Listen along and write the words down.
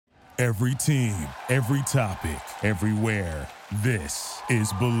Every team, every topic, everywhere. This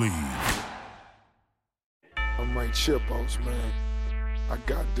is Believe. I'm Mike Chipos, man. I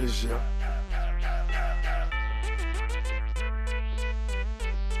got this, yeah.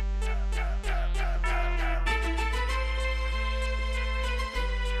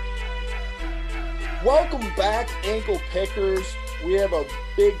 Welcome back, ankle pickers. We have a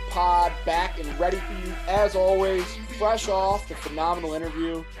big pod back and ready for you, as always, fresh off the phenomenal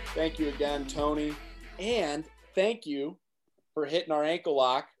interview. Thank you again, Tony. And thank you for hitting our ankle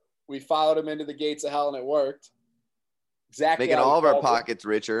lock. We followed him into the gates of hell, and it worked. Exactly. Making all of our pockets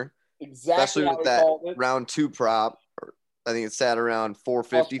richer. Exactly. Especially with that round 2 prop. I think it sat around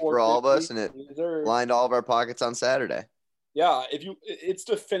 450 for all of us, and it lined all of our pockets on Saturday. Yeah, it's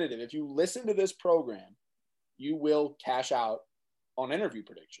definitive. If you listen to this program, you will cash out on interview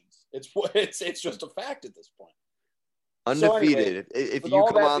predictions. It's just a fact at this point. Undefeated. So anyway, if you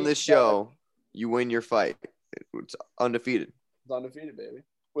come on this show, you win your fight. It's undefeated. It's undefeated, baby.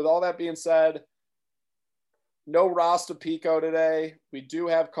 With all that being said, no Rasta Pico today. We do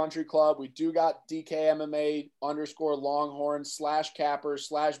have Country Club. We do got DKMMA _Longhorn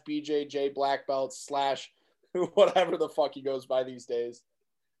 /Capper /BJJ Black Belt / whatever the fuck he goes by these days.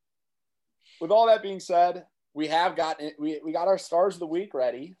 With all that being said, we got our stars of the week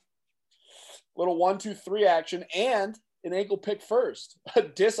ready. Little 1, 2, 3 action and an ankle pick first. A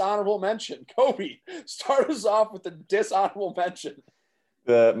dishonorable mention. Kobe, start us off with the dishonorable mention.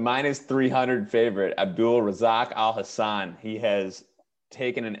 The -300 favorite, Abdul Razak Al Hassan. He has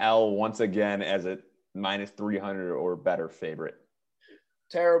taken an L once again as a -300 or better favorite.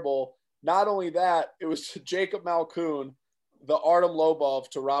 Terrible. Not only that, it was Jacob Malkoun, the Artem Lobov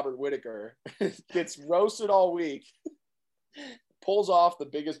to Robert Whitaker. Gets roasted all week. Pulls off the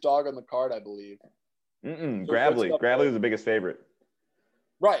biggest dog on the card, I believe. Gravely was the biggest favorite.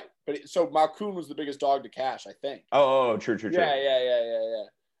 Right. But so Malkoun was the biggest dog to cash, I think. Oh, true. Yeah.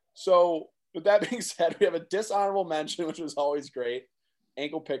 So with that being said, we have a dishonorable mention, which was always great.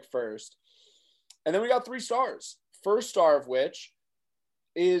 Ankle pick first. And then we got 3 stars. First star of which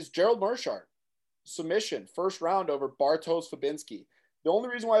is Gerald Meerschaert. Submission, first round over Bartosz Fabinski. The only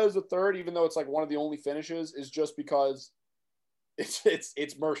reason why there's a third, even though it's like one of the only finishes, is just because it's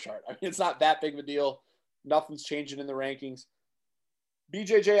Meerschaert. I mean, it's not that big of a deal. Nothing's changing in the rankings.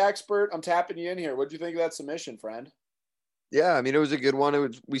 BJJ expert, I'm tapping you in here. What do you think of that submission, friend? Yeah, I mean, it was a good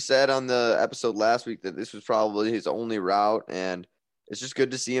one. We said on the episode last week that this was probably his only route, and it's just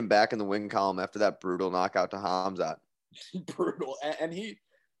good to see him back in the win column after that brutal knockout to Hamzat. Brutal. And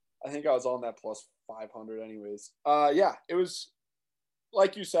I think I was on that plus 500 anyways. Yeah, it was,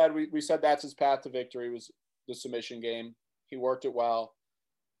 like you said, we said that's his path to victory was the submission game. He worked it well.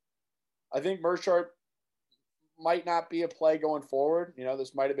 I think Meerschaert might not be a play going forward. You know,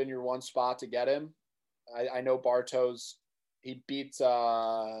 this might have been your one spot to get him. I know Bartos, he beat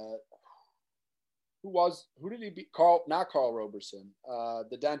who did he beat? Not Carl Roberson,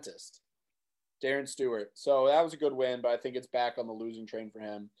 the dentist. Darren Stewart. So that was a good win, but I think it's back on the losing train for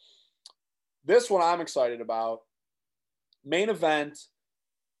him. This one I'm excited about. Main event.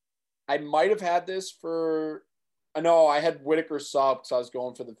 I might have had this I had Whitaker sub because I was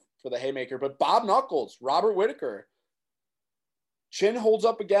going for the haymaker, but Bob Knuckles, Robert Whitaker. Chin holds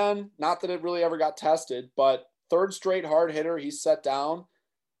up again. Not that it really ever got tested, but third straight hard hitter. He's set down.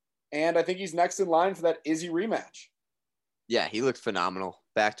 And I think he's next in line for that Izzy rematch. Yeah, he looked phenomenal.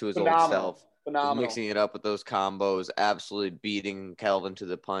 Back to his old self. Phenomenal. Mixing it up with those combos, absolutely beating Kelvin to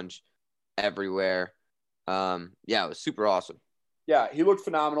the punch everywhere. Yeah, it was super awesome. Yeah, he looked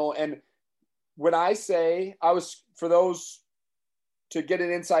phenomenal. And when I say for those to get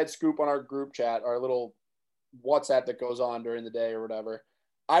an inside scoop on our group chat, our little WhatsApp that goes on during the day or whatever,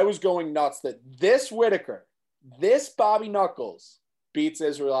 I was going nuts that this Whitaker, this Bobby Knuckles beats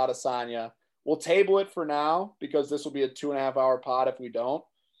Israel Adesanya. We'll table it for now because this will be a 2.5-hour pod if we don't.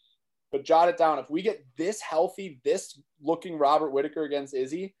 But jot it down. If we get this healthy, this looking Robert Whitaker against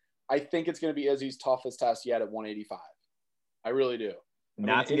Izzy, I think it's going to be Izzy's toughest test yet at 185. I really do.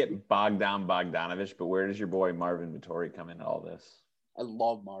 Not to get bogged down Bogdanovich, but where does your boy Marvin Vittori come into all this? I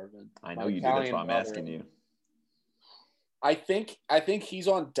love Marvin. I know you do. That's why I'm asking you. I think he's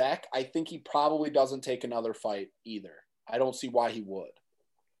on deck. I think he probably doesn't take another fight either. I don't see why he would.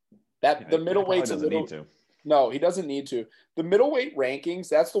 The middleweight's a little. No, he doesn't need to. The middleweight rankings,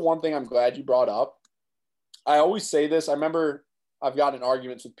 that's the one thing I'm glad you brought up. I always say this. I remember I've gotten in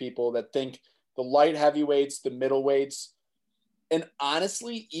arguments with people that think the light heavyweights, the middleweights, and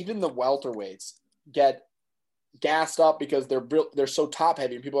honestly, even the welterweights get gassed up because they're so top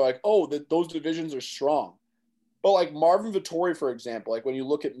heavy. And people are like, oh, those divisions are strong. But like Marvin Vettori, for example, like when you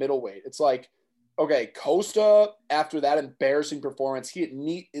look at middleweight, it's like, okay, Costa, after that embarrassing performance,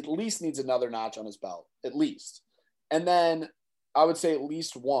 he at least needs another notch on his belt, at least. And then I would say at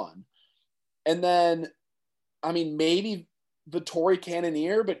least one. And then, I mean, maybe Vettori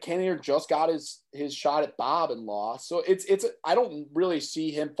Cannonier, but Cannonier just got his shot at Bob and lost. So I don't really see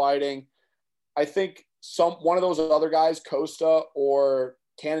him fighting. I think one of those other guys, Costa or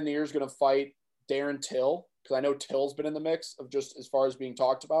Cannonier, is going to fight Darren Till, because I know Till's been in the mix of just as far as being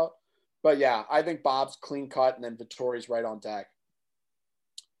talked about. But yeah, I think Bob's clean cut, and then Vittori's right on deck.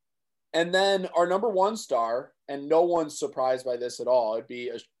 And then our number one star, and no one's surprised by this at all. It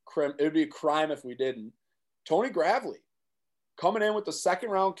would be a crime if we didn't. Tony Gravely, coming in with the second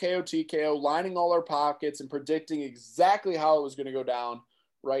round KO TKO, lining all our pockets and predicting exactly how it was going to go down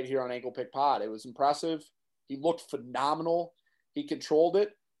right here on Ankle Pick Pod. It was impressive. He looked phenomenal. He controlled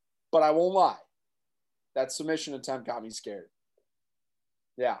it, but I won't lie. That submission attempt got me scared.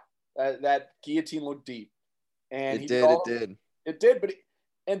 Yeah, that guillotine looked deep. And it did. It did, but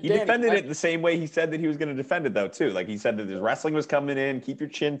he defended it the same way he said that he was going to defend it, though, too. Like, he said that his wrestling was coming in, keep your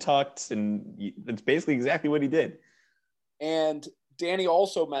chin tucked, and it's basically exactly what he did. And Danny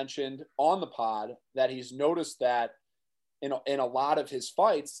also mentioned on the pod that he's noticed that in a lot of his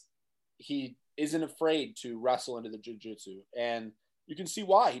fights, he isn't afraid to wrestle into the jiu-jitsu. And you can see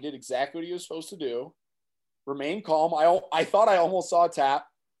why. He did exactly what he was supposed to do. Remain calm. I thought I almost saw a tap,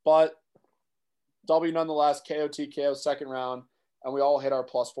 but W nonetheless, KO TKO, second round, and we all hit our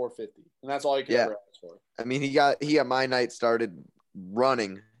plus 450. And that's all you can ever ask for. I mean, he got my night started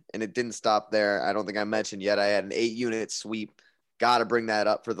running, and it didn't stop there. I don't think I mentioned yet I had an 8-unit sweep. Got to bring that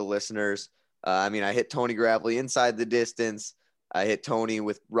up for the listeners. I mean, I hit Tony Gravely inside the distance. I hit Tony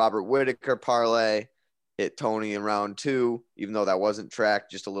with Robert Whitaker parlay. Hit Tony in round 2, even though that wasn't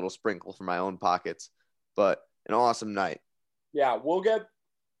tracked, just a little sprinkle for my own pockets. But an awesome night. Yeah, we'll get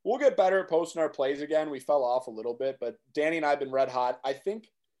better at posting our plays again. We fell off a little bit, but Danny and I have been red hot. I think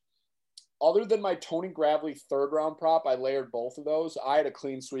other than my Tony Gravely third round prop, I layered both of those. I had a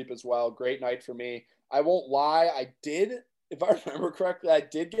clean sweep as well. Great night for me. I won't lie. I did, if I remember correctly, I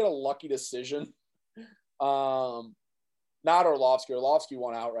did get a lucky decision. Not Orlovsky. Orlovsky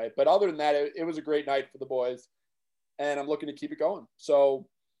won outright. But other than that, it was a great night for the boys. And I'm looking to keep it going. So,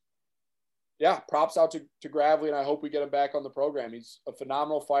 yeah, props out to Gravely, and I hope we get him back on the program. He's a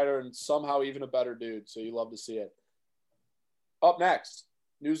phenomenal fighter and somehow even a better dude, so you love to see it. Up next,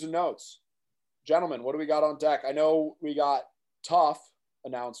 news and notes. Gentlemen, what do we got on deck? I know we got tough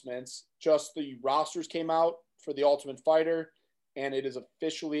announcements. Just the rosters came out for The Ultimate Fighter, and it is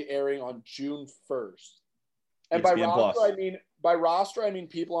officially airing on June 1st. And by roster, I mean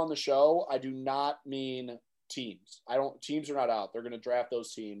people on the show. I do not mean teams. Teams are not out. They're going to draft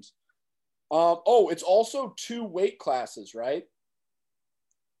those teams. It's also 2 weight classes, right?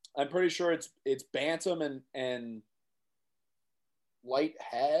 I'm pretty sure it's bantam and light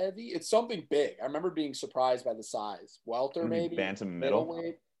heavy. It's something big. I remember being surprised by the size. Welter, maybe? Bantam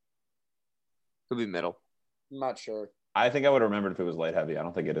middleweight? Could be middle. I'm not sure. I think I would have remembered if it was light heavy. I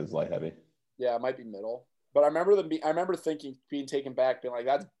don't think it is light heavy. Yeah, it might be middle. But I remember thinking, being taken back, being like,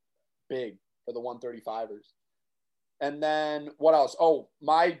 that's big for the 135ers. And then what else? Oh,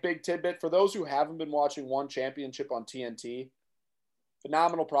 my big tidbit for those who haven't been watching One Championship on TNT,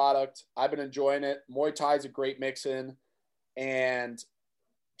 phenomenal product. I've been enjoying it. Muay Thai is a great mix-in. And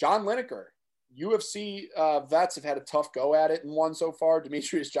John Lineker, UFC vets have had a tough go at it in one so far.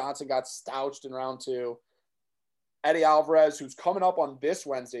 Demetrius Johnson got stouched in round 2. Eddie Alvarez, who's coming up on this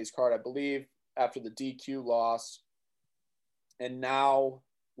Wednesday's card, I believe, after the DQ loss. And now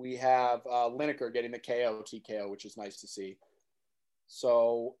we have Lineker getting the KO TKO, which is nice to see.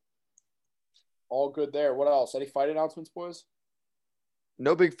 So all good there. What else? Any fight announcements, boys?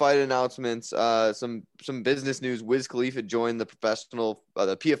 No big fight announcements. Some business news. Wiz Khalifa joined the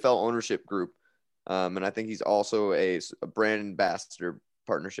the PFL ownership group. And I think he's also a brand ambassador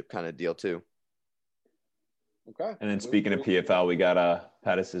partnership kind of deal too. Okay. And then speaking of PFL, we got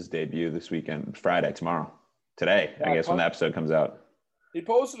Pettis' debut this weekend, today, I guess, when the episode comes out. He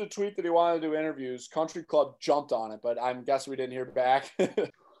posted a tweet that he wanted to do interviews. Country Club jumped on it, but I'm guessing we didn't hear back.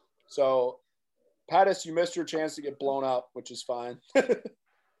 So, Pettis, you missed your chance to get blown up, which is fine.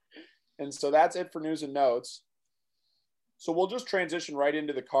 And so that's it for news and notes. So we'll just transition right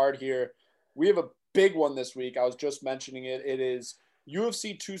into the card here. We have a big one this week. I was just mentioning it. It is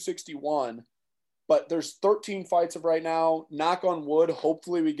UFC 261, but there's 13 fights of right now. Knock on wood.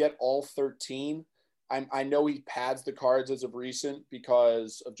 Hopefully we get all 13. I know he pads the cards as of recent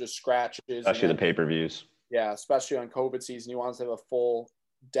because of just scratches. Especially the pay-per-views. Yeah, especially on COVID season. He wants to have a full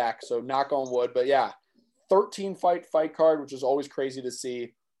deck. So knock on wood. But yeah, 13 fight card, which is always crazy to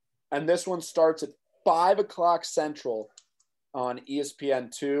see. And this one starts at 5 o'clock Central on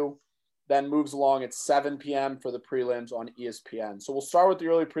ESPN2, then moves along at 7 p.m. for the prelims on ESPN. So we'll start with the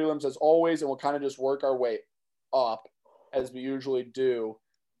early prelims as always, and we'll kind of just work our way up as we usually do.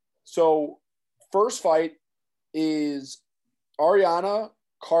 So first fight is Ariana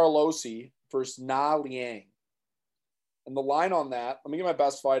Carlosi versus Na Liang. And the line on that, let me get my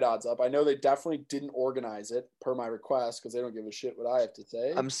best fight odds up. I know they definitely didn't organize it per my request because they don't give a shit what I have to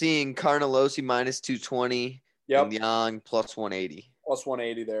say. I'm seeing Carnelossi minus 220 and Yang plus 180. Plus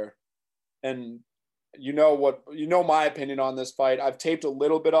 180 there. And you know my opinion on this fight. I've taped a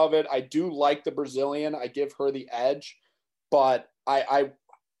little bit of it. I do like the Brazilian. I give her the edge, but I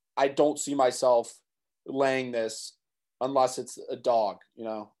don't see myself laying this unless it's a dog,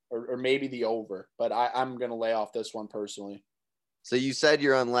 or maybe the over, but I'm going to lay off this one personally. So you said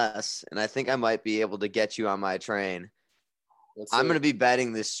you're on less, and I think I might be able to get you on my train. I'm going to be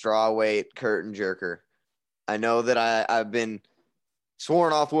betting this strawweight curtain jerker. I know that I've been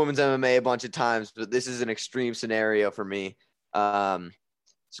sworn off women's MMA a bunch of times, but this is an extreme scenario for me. So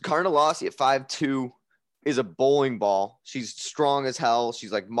Carnelossi at 5'2" is a bowling ball. She's strong as hell.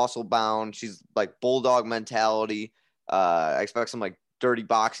 She's like muscle bound. She's like bulldog mentality. I expect some like dirty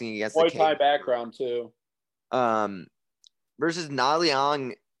boxing against Muay Thai background too. Versus Na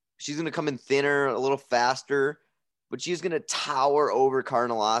Liang, she's going to come in thinner, a little faster, but she's going to tower over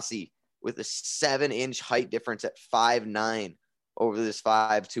Carnelossi with a 7-inch height difference at 5'9" over this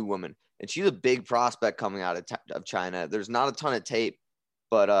 5'2" woman. And she's a big prospect coming out of China. There's not a ton of tape,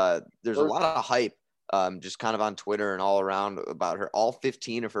 but there's a lot of hype just kind of on Twitter and all around about her. All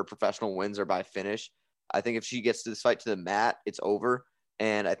 15 of her professional wins are by finish. I think if she gets this fight to the mat, it's over.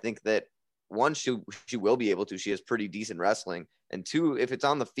 And I think that one, she will be able to. She has pretty decent wrestling. And two, if it's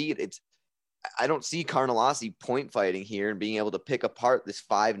on the feet, I don't see Carnelossi point fighting here and being able to pick apart this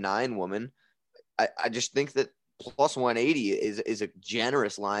 5'9" woman. I just think that plus 180 is a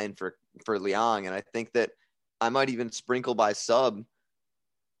generous line for Liang. And I think that I might even sprinkle by sub.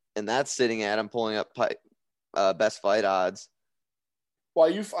 And that's sitting at, I'm pulling up best fight odds.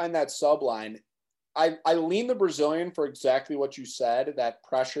 While you find that sub line, I lean the Brazilian for exactly what you said, that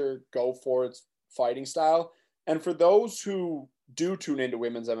pressure, go for its fighting style. And for those who do tune into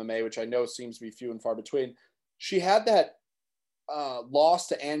women's MMA, which I know seems to be few and far between, she had that loss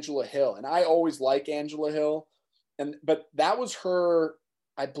to Angela Hill. And I always like Angela Hill. But that was her,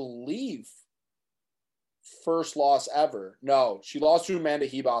 I believe, first loss ever. No, she lost to Amanda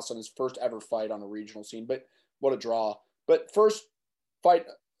Hebos on his first ever fight on a regional scene. But what a draw. But first fight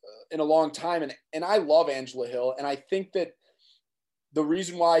in a long time. And I love Angela Hill. And I think that the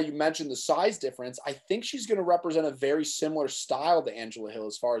reason why you mentioned the size difference, I think she's going to represent a very similar style to Angela Hill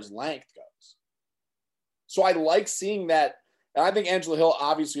as far as length goes. So I like seeing that. And I think Angela Hill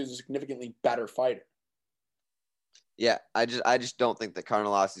obviously is a significantly better fighter. Yeah, I just don't think that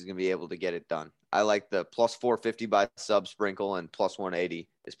Carnelossi is going to be able to get it done. I like the plus 450 by sub sprinkle, and plus 180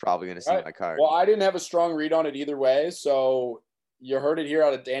 is probably going to see my card. Well, I didn't have a strong read on it either way, so you heard it here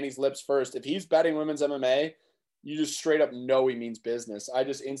out of Danny's lips first. If he's betting women's MMA, you just straight up know he means business. I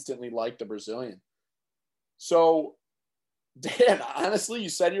just instantly like the Brazilian. So, Dan, honestly, you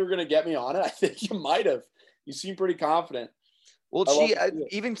said you were going to get me on it. I think you might have. You seem pretty confident. Well,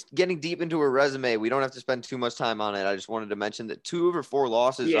 even getting deep into her resume, we don't have to spend too much time on it. I just wanted to mention that 2 of her 4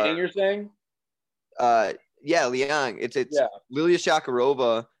 losses Liang, you're saying? Yeah, Liang. It's Lilia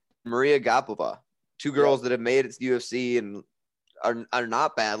Shakarova, Maria Gapova, 2 girls that have made it to UFC and are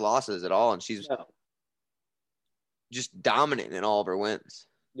not bad losses at all. And she's just dominant in all of her wins.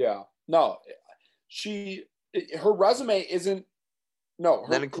 Yeah. No, her resume isn't. No.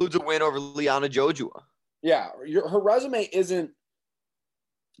 That includes a win over Liana Jojua. Yeah. Her resume isn't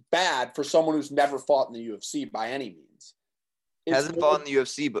bad for someone who's never fought in the UFC by any means. Hasn't fought in the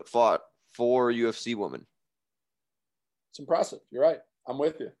UFC, but fought 4 UFC women. It's impressive. You're right. I'm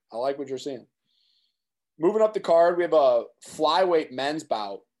with you. I like what you're saying. Moving up the card, we have a flyweight men's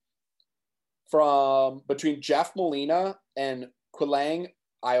bout from between Jeff Molina and Quilang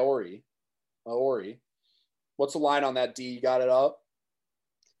Iori. What's the line on that, D? You got it up?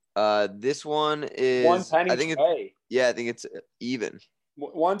 This one is 110 each way. I think it's even.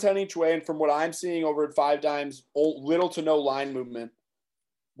 110 each way, and from what I'm seeing over at 5 Dimes, little to no line movement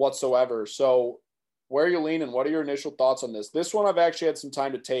whatsoever. So where are you leaning? What are your initial thoughts on this? This one I've actually had some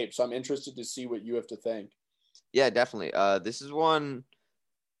time to tape, so I'm interested to see what you have to think. Yeah, definitely. This is one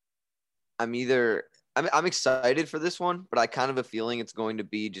I'm excited for this one, but I kind of have a feeling it's going to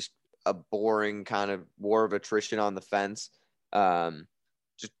be just a boring kind of war of attrition on the fence.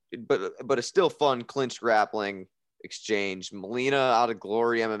 Just but a still fun clinch grappling exchange. Molina out of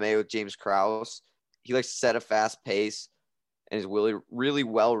Glory MMA with James Krause. He likes to set a fast pace and is really, really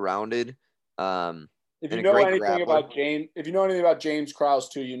well-rounded. If you know anything about James Krause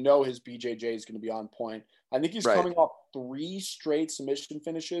too, you know his BJJ is going to be on point. I think he's coming off 3 straight submission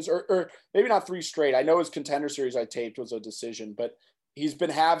finishes, or maybe not 3 straight. I know his Contender Series I taped was a decision, but he's been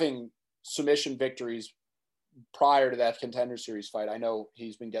having submission victories prior to that Contender Series fight. I know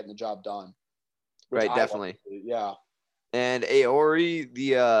he's been getting the job done. Right, definitely. Yeah. And Aori,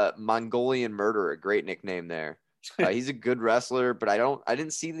 the Mongolian Murderer, great nickname there. He's a good wrestler, but I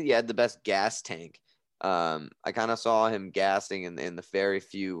didn't see that he had the best gas tank. I kind of saw him gassing in the very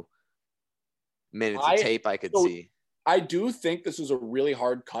few minutes of tape I could see. I do think this was a really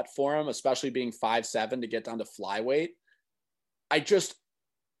hard cut for him, especially being 5'7" to get down to flyweight.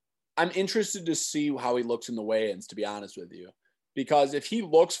 I'm interested to see how he looks in the weigh-ins, to be honest with you, because if he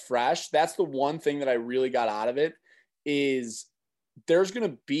looks fresh, that's the one thing that I really got out of it is there's going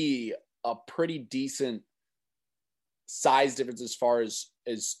to be a pretty decent size difference as far as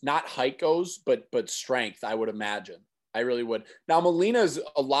not height goes, but strength, I would imagine. I really would. Now, Molina's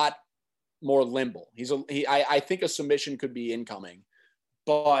a lot more limber. I think a submission could be incoming,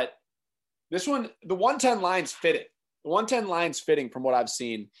 but this one, the 110 line's fitting. The 110 line's fitting from what I've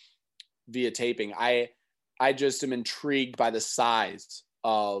seen via taping. I just am intrigued by the size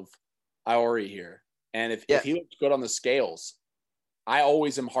of Aori here. And if he looks good on the scales, I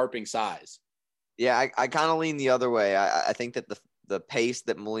always am harping size. Yeah, I kind of lean the other way. I think that the pace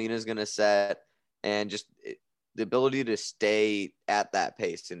that Molina is going to set and just the ability to stay at that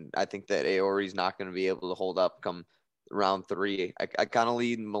pace. And I think that Aori's not going to be able to hold up come round 3. I kind of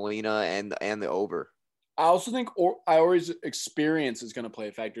lean Molina and the over. I also think Aori's experience is going to play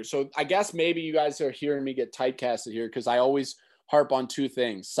a factor. So I guess maybe you guys are hearing me get typecasted here because I always harp on 2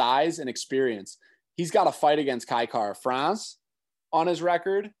 things, size and experience. He's got a fight against Kai Kara-France on his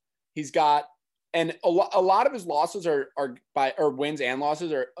record. He's got, and a lot of his losses are wins and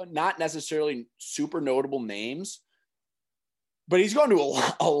losses are not necessarily super notable names, but he's gone to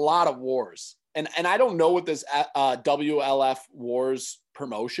a lot of wars. And I don't know what this WLF Wars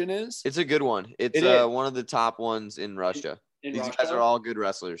promotion is. It's a good one. It's one of the top ones in Russia. These guys are all good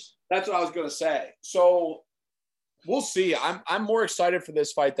wrestlers. That's what I was going to say. So we'll see. I'm more excited for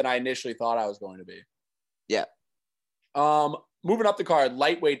this fight than I initially thought I was going to be. Yeah. Moving up the card,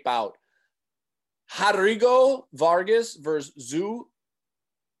 lightweight bout. Rodrigo Vargas versus Zhu.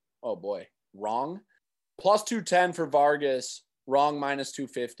 Oh boy, wrong. Plus 210 for Vargas, wrong minus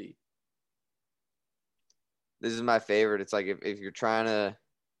 250. This is my favorite. It's like if you're trying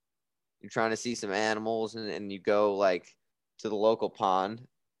to see some animals and you go like to the local pond,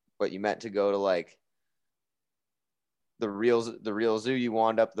 but you meant to go to like the real zoo, you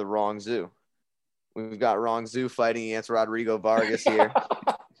wound up the wrong zoo. We've got wrong zoo fighting against Rodrigo Vargas here.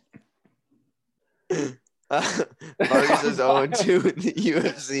 Vargas is 0-2 in the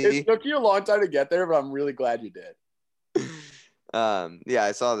UFC. It took you a long time to get there, but I'm really glad you did. Yeah,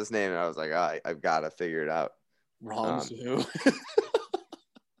 I saw this name and I was like, I've got to figure it out. Wrong zoo.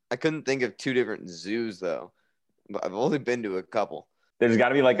 I couldn't think of 2 different zoos though. But I've only been to a couple. There's got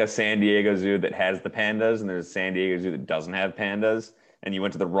to be like a San Diego zoo that has the pandas, and there's a San Diego zoo that doesn't have pandas. And you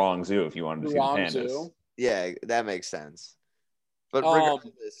went to the wrong zoo if you wanted to see the pandas. Zoo. Yeah, that makes sense. But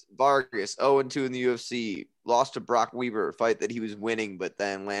regardless, Vargas 0-2 in the UFC, lost to Brock Weaver, a fight that he was winning, but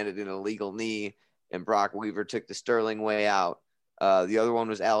then landed an illegal knee, and Brock Weaver took the Sterling way out. The other one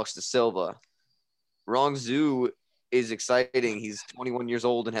was Alex Da Silva. Wrong Zoo is exciting. He's 21 years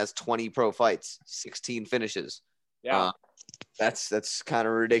old and has 20 pro fights, 16 finishes. Yeah. That's kind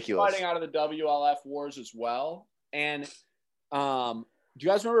of ridiculous. Fighting out of the WLF Wars as well. And do you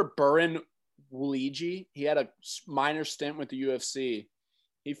guys remember Burin Wuliji? He had a minor stint with the UFC.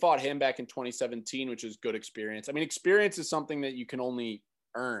 He fought him back in 2017, which is good experience. I mean, experience is something that you can only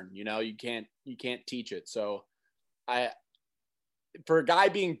earn, you can't teach it. So for a guy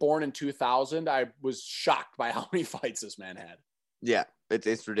being born in 2000, I was shocked by how many fights this man had. Yeah,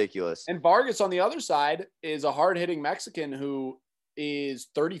 it's ridiculous. And Vargas on the other side is a hard-hitting Mexican who is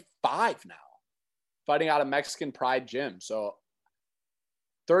 35 now, fighting out of Mexican Pride Gym. So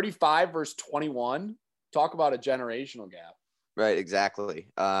 35 versus 21, talk about a generational gap. Right, exactly.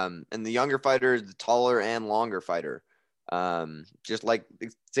 And the younger fighter is the taller and longer fighter. Just like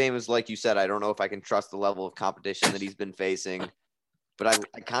same as like you said, I don't know if I can trust the level of competition that he's been facing, but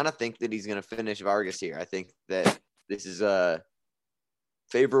I kind of think that he's going to finish Vargas here. I think that this is a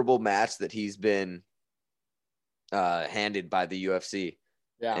favorable match that he's been handed by the UFC.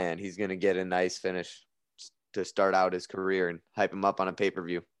 Yeah. And he's going to get a nice finish to start out his career and hype him up on a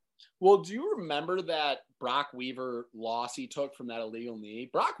pay-per-view. Well, do you remember that Brock Weaver loss he took from that illegal knee?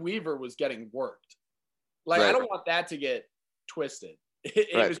 Brock Weaver was getting worked. Like, I Right. don't want that to get twisted.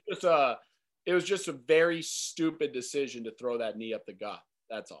 Right. It was just a very stupid decision to throw that knee up the gut.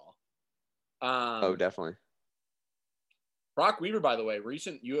 That's all. Oh, definitely. Brock Weaver, by the way,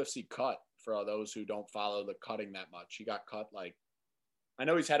 recent UFC cut for those who don't follow the cutting that much. He got cut I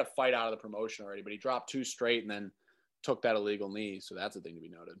know he's had a fight out of the promotion already, but he dropped 2 straight and then took that illegal knee. So that's a thing to be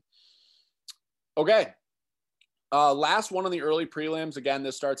noted. Okay. Last one on the early prelims. Again,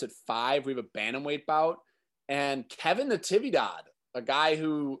 this starts at 5. We have a bantamweight bout. And Kevin Natividad, a guy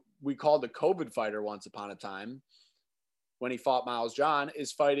who we called the COVID fighter once upon a time when he fought Miles John,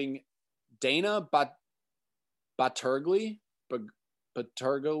 is fighting Dana Baturgli.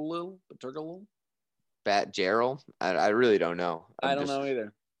 Bat Gerald? I really don't know. I don't know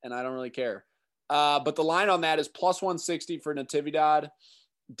either, and I don't really care. But the line on that is plus 160 for Natividad,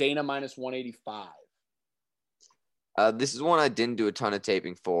 Dana minus 185. This is one I didn't do a ton of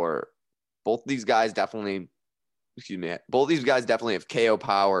taping for. Both these guys definitely have KO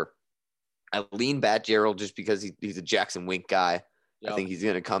power. I lean Bat Gerald just because he's a Jackson Wink guy. Yep. I think he's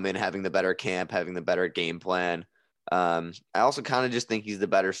going to come in having the better camp, having the better game plan. I also kind of just think he's the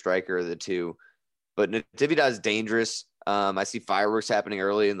better striker of the two. But Natividad is dangerous. I see fireworks happening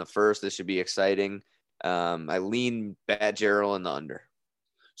early in the first. This should be exciting. I lean Bat Gerald in the under.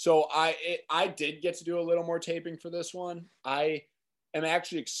 So I did get to do a little more taping for this one. I am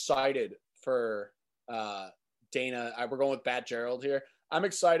actually excited for Dana. We're going with Bat Gerald here. I'm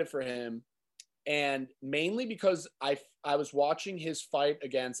excited for him, and mainly because I was watching his fight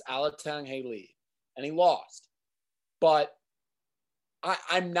against Alatang Haley, and he lost. But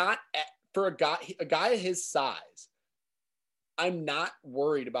I'm not for a guy his size. I'm not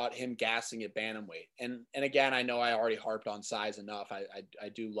worried about him gassing at bantamweight. And again, I know I already harped on size enough. I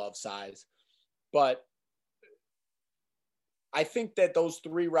do love size, but I think that those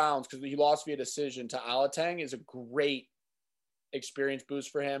 3 rounds, because he lost via decision to Alatang, is a great experience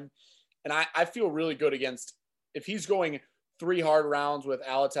boost for him. And I feel really good if he's going 3 hard rounds with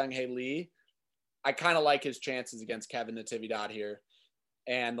Alatang Haley, I kind of like his chances against Kevin Natividad here.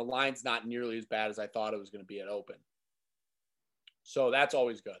 And the line's not nearly as bad as I thought it was going to be at open. So that's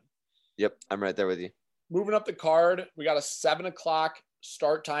always good. Yep, I'm right there with you. Moving up the card, we got a 7 o'clock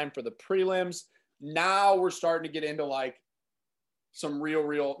start time for the prelims. Now we're starting to get into some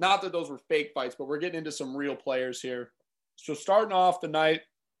real, not that those were fake fights, but we're getting into some real players here. So starting off the night,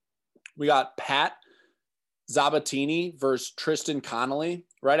 we got Pat Zabatini versus Tristan Connolly.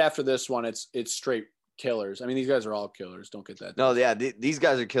 Right after this one, it's straight killers. I mean, these guys are all killers. Don't get that. No, yeah, these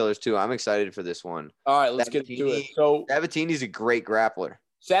guys are killers too. I'm excited for this one. All right, let's get into it. So Sabatini's a great grappler.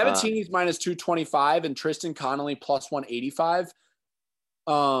 Sabatini's minus 225 and Tristan Connolly plus 185.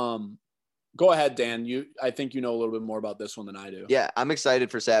 Go ahead, Dan. I think you know a little bit more about this one than I do. Yeah, I'm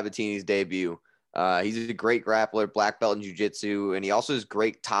excited for Sabatini's debut. He's a great grappler, black belt in jiu-jitsu, and he also has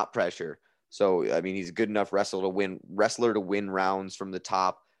great top pressure. So, I mean, he's a good enough wrestler to win rounds from the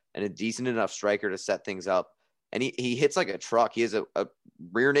top and a decent enough striker to set things up. And he hits like a truck. He has a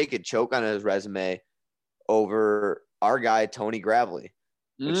rear naked choke on his resume over our guy, Tony Gravely,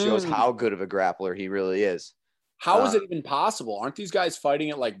 which shows how good of a grappler he really is. How is it even possible? Aren't these guys fighting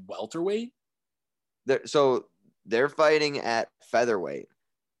at welterweight? They're fighting at featherweight,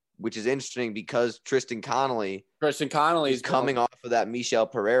 which is interesting because Tristan Connolly is coming off of that Michel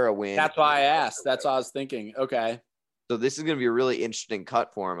Pereira win. That's why I asked. That's what I was thinking. Okay. So this is going to be a really interesting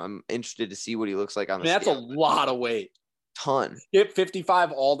cut for him. I'm interested to see what he looks like on the That's a lot of weight. Ton. Hit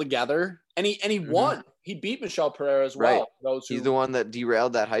 55 altogether. And he won. He beat Michel Pereira as well. Right. He's the one that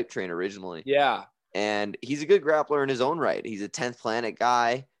derailed that hype train originally. Yeah. And he's a good grappler in his own right. He's a 10th planet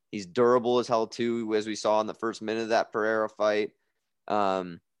guy. He's durable as hell too, as we saw in the first minute of that Pereira fight.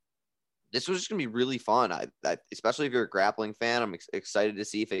 This was just going to be really fun. I especially if you're a grappling fan, I'm excited to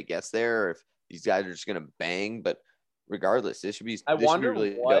see if it gets there or if these guys are just going to bang. But regardless, this should be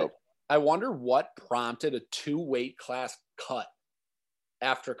really dope. I wonder what prompted a 2-weight class cut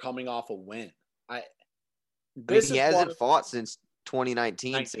after coming off a win. He hasn't fought since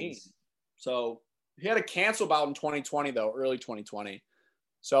 2019. So he had a cancel bout in 2020, though, early 2020.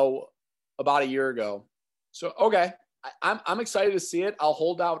 So about a year ago. So, okay, I'm excited to see it. I'll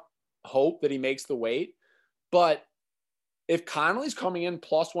hold out hope that he makes the weight. But if Connolly's coming in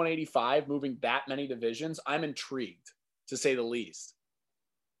plus 185, moving that many divisions, I'm intrigued, to say the least.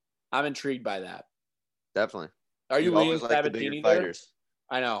 I'm intrigued by that. Definitely. Are you leaning Sabatini fighters?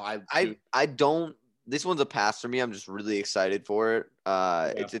 I know. I don't. This one's a pass for me. I'm just really excited for it.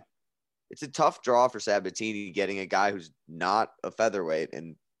 It's a tough draw for Sabatini getting a guy who's not a featherweight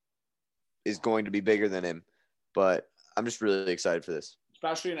and is going to be bigger than him. But I'm just really excited for this.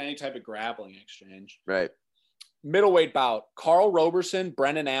 Especially in any type of grappling exchange. Right. Middleweight bout, Carl Roberson,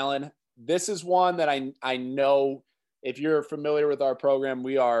 Brendan Allen. This is one that I know if you're familiar with our program,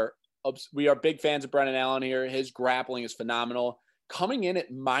 we are big fans of Brendan Allen here. His grappling is phenomenal. Coming in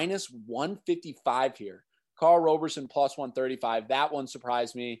at minus 155 here. Carl Roberson plus 135. That one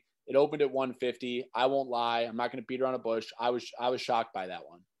surprised me. It opened at 150. I won't lie. I'm not going to beat around a bush. I was shocked by that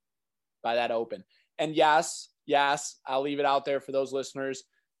one, by that open. And yes, I'll leave it out there for those listeners.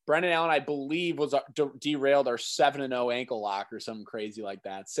 Brendan Allen, I believe, was derailed our 7-0 ankle lock or something crazy like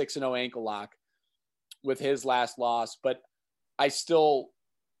that. 6-0 ankle lock with his last loss. But I still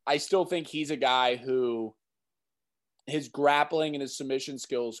think he's a guy who his grappling and his submission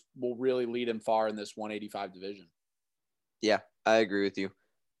skills will really lead him far in this 185 division. Yeah, I agree with you.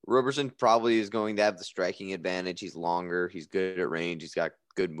 Roberson probably is going to have the striking advantage. He's longer. He's good at range. He's got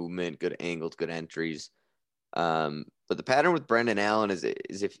good movement, good angles, good entries. But the pattern with Brendan Allen is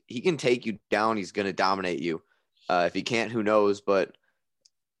if he can take you down, he's going to dominate you. If he can't, who knows? But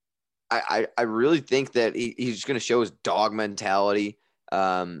I really think that he's going to show his dog mentality.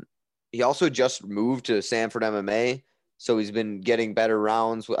 He also just moved to Sanford MMA, so he's been getting better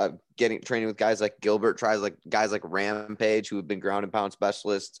rounds, training with guys like Gilbert, guys like Rampage, who have been ground and pound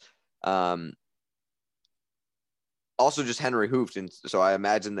specialists. Also just Henry Hooft, and so I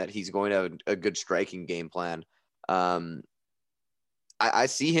imagine that he's going to have a good striking game plan. I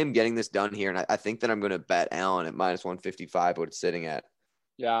see him getting this done here, and I think that I'm going to bet Allen at minus 155, what it's sitting at.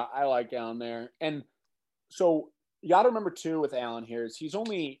 Yeah, I like Allen there. And so you got to remember, too, with Allen here is he's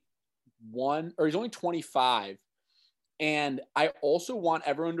only 25. And I also want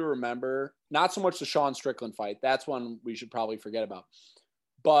everyone to remember, not so much the Sean Strickland fight. That's one we should probably forget about.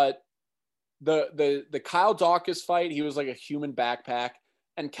 But the Kyle Dawkins fight, he was like a human backpack.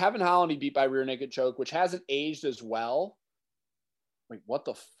 And Kevin Holland, he beat by rear naked choke, which hasn't aged as well. Wait, what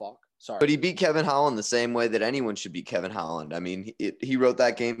the fuck? Sorry. But he beat Kevin Holland the same way that anyone should beat Kevin Holland. I mean, he wrote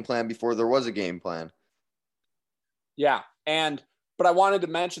that game plan before there was a game plan. Yeah. But I wanted to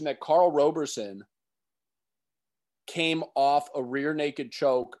mention that Carl Roberson came off a rear naked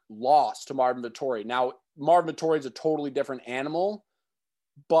choke loss to Marvin Vettori. Now, Marvin Vettori is a totally different animal,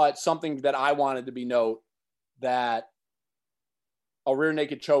 but something that I wanted to be note that a rear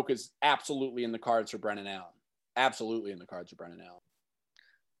naked choke is absolutely in the cards for Brendan Allen. Absolutely in the cards for Brendan Allen.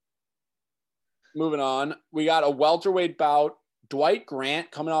 Moving on, we got a welterweight bout. Dwight Grant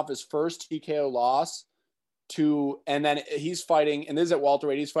coming off his first TKO loss and then he's fighting, and this is at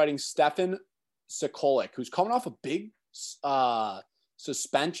welterweight, he's fighting Stefan Sikolik, who's coming off a big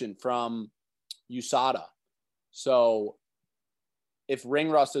suspension from USADA. So if ring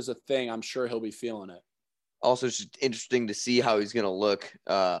rust is a thing, I'm sure he'll be feeling it. Also, it's just interesting to see how he's going to look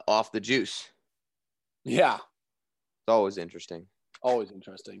off the juice. Yeah. It's always interesting. Always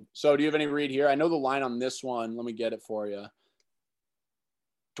interesting. So do you have any read here? I know the line on this one. Let me get it for you.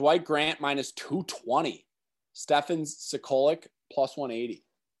 Dwight Grant minus 220. Stefan Sikolik plus 180.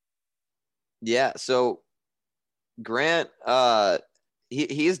 Yeah, so Grant,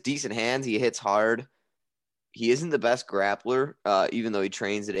 he has decent hands. He hits hard. He isn't the best grappler, even though he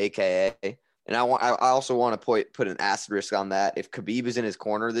trains at AKA. And I also want to put an asterisk on that. If Khabib is in his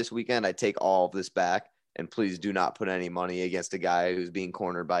corner this weekend, I take all of this back. And please do not put any money against a guy who's being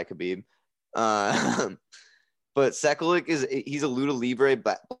cornered by Khabib. But Sekulik he's a Luta Libre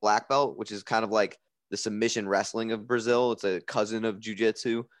black belt, which is kind of like the submission wrestling of Brazil. It's a cousin of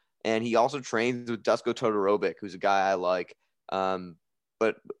jiu-jitsu. And he also trains with Dusko Todorovic, who's a guy I like.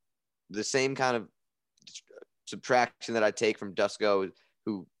 But the same kind of subtraction that I take from Dusko,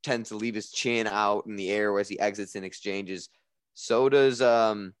 who tends to leave his chin out in the air as he exits in exchanges, so does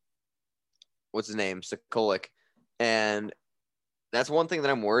what's his name, Sikolik. And that's one thing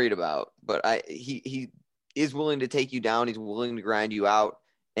that I'm worried about. But he is willing to take you down. He's willing to grind you out.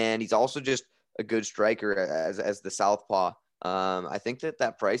 And he's also just a good striker as the southpaw. I think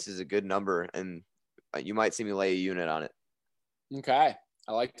that price is a good number, and you might see me lay a unit on it. Okay.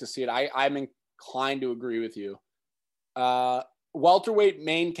 I like to see it. I'm inclined to agree with you. Welterweight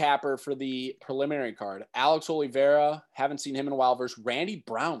main capper for the preliminary card. Alex Oliveira, haven't seen him in a while, versus Randy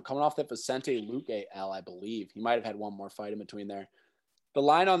Brown, coming off that Vicente Luque L, I believe. He might have had one more fight in between there. The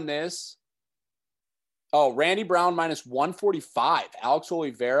line on this, Randy Brown minus 145. Alex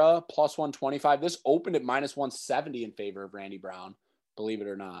Oliveira plus 125. This opened at minus 170 in favor of Randy Brown, believe it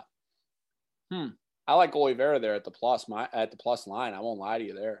or not. I like Oliveira there at the plus line. I won't lie to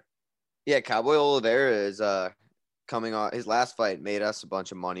you there. Yeah, Cowboy Oliveira is coming on his last fight made us a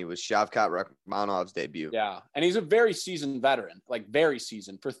bunch of money was Shavkat Rakhmonov's debut. Yeah. And he's a very seasoned veteran, like very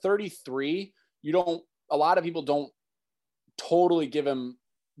seasoned. For 33, a lot of people don't totally give him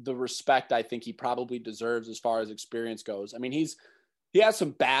the respect I think he probably deserves as far as experience goes. I mean, he has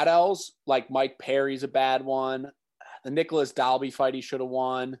some bad L's, like Mike Perry's a bad one. The Nicholas Dalby fight he should have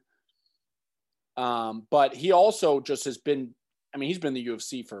won. But he also just has been, I mean, he's been in the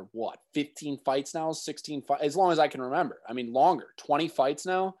UFC for what, 15 fights now, 16 fights, as long as I can remember. I mean, longer, 20 fights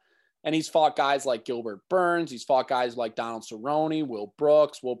now. And he's fought guys like Gilbert Burns. He's fought guys like Donald Cerrone, Will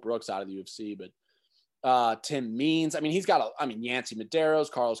Brooks out of the UFC, but Tim Means. I mean, he's got Yancy Medeiros,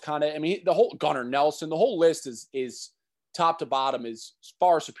 Carlos Condit. I mean, the whole Gunnar Nelson, the whole list is top to bottom is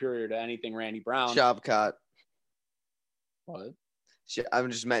far superior to anything Randy Brown. Shavkat. What? I'm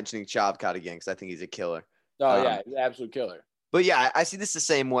just mentioning Shavkat again because I think he's a killer. Oh, yeah, absolute killer. But yeah, I see this the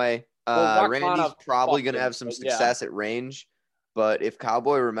same way. Well, Randy's probably going to have some success at range. But if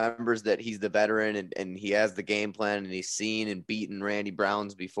Cowboy remembers that he's the veteran and he has the game plan and he's seen and beaten Randy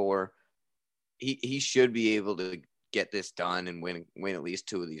Browns before, he should be able to get this done and win at least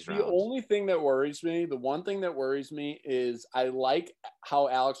 2 of these rounds. The one thing that worries me is I like how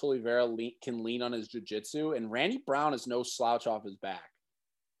Alex Oliveira can lean on his jiu-jitsu, and Randy Brown is no slouch off his back.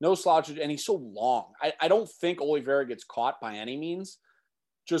 No slouch, and he's so long. I don't think Oliveira gets caught by any means.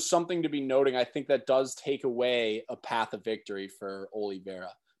 Just something to be noting. I think that does take away a path of victory for Oliveira.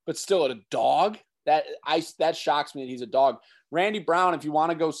 But still, at a dog, that shocks me that he's a dog. Randy Brown, if you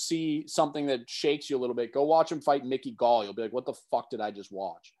want to go see something that shakes you a little bit, go watch him fight Mickey Gall. You'll be like, what the fuck did I just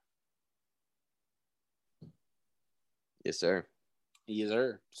watch? Yes, sir. Yes,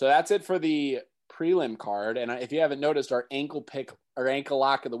 sir. So that's it for the prelim card. And if you haven't noticed, our ankle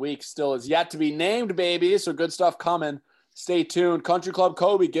lock of the week still is yet to be named, baby. So good stuff coming. Stay tuned. Country Club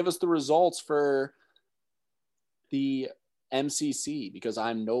Kobe, give us the results for the MCC because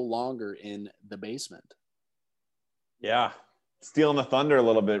I'm no longer in the basement. Yeah. Stealing the thunder a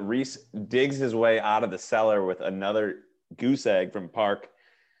little bit. Reese digs his way out of the cellar with another goose egg from Park.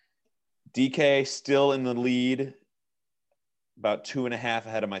 DK still in the lead, about 2.5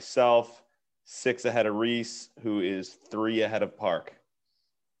 ahead of myself, 6 ahead of Reese, who is 3 ahead of Park.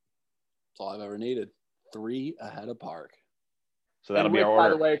 That's all I've ever needed. 3 ahead of Park. So that'll be our order. By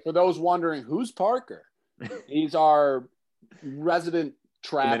the way, for those wondering, who's Parker? He's our resident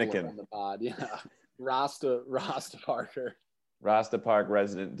traveler Dominican on the pod. Yeah, Rasta Parker. Rasta Park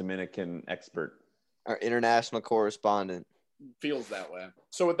resident Dominican expert. Our international correspondent. Feels that way.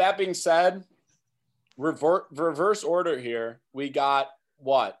 So with that being said, reverse order here. We got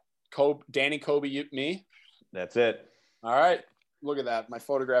what? Danny, Kobe, you, me? That's it. All right. Look at that. My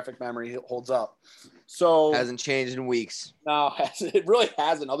photographic memory holds up. So hasn't changed in weeks. No, it really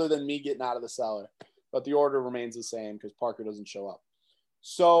hasn't, other than me getting out of the cellar. But the order remains the same because Parker doesn't show up.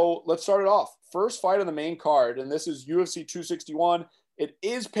 So let's start it off. First fight on the main card, and this is UFC 261. It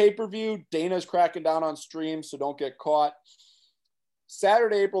is pay-per-view. Dana's cracking down on stream, so don't get caught.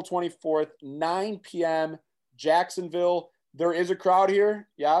 Saturday, April 24th, 9 p.m., Jacksonville. There is a crowd here,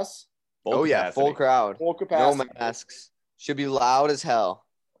 yes? Full capacity. Full crowd. Full capacity. No masks. Should be loud as hell.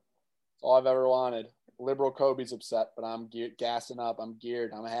 That's all I've ever wanted. Liberal Kobe's upset, but I'm gassing up. I'm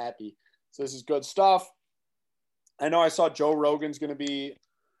geared. I'm happy. So this is good stuff. I know I saw Joe Rogan's going to be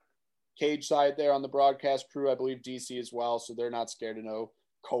cage side there on the broadcast crew. I believe DC as well, so they're not scared to know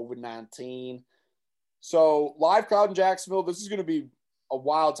COVID-19. So live crowd in Jacksonville. This is going to be a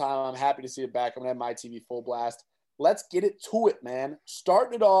wild time. I'm happy to see it back. I'm going to have my TV full blast. Let's get it to it, man.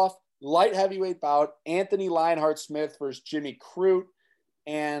 Starting it off, light heavyweight bout, Anthony Lionheart Smith versus Jimmy Crute.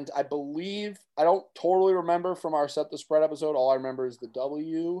 And I believe, I don't totally remember from our Set the Spread episode. All I remember is the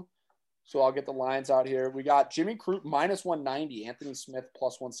W. So I'll get the lines out here. We got Jimmy Crute minus 190, Anthony Smith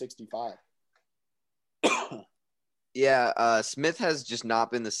plus 165. Yeah, Smith has just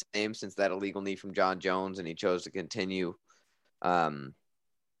not been the same since that illegal knee from John Jones, and he chose to continue.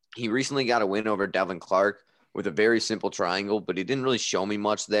 He recently got a win over Devin Clark with a very simple triangle, but he didn't really show me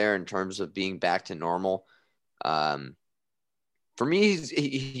much there in terms of being back to normal. For me,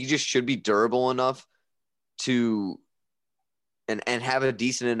 he just should be durable enough to and have a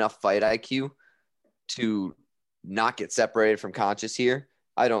decent enough fight IQ to not get separated from Conscious here.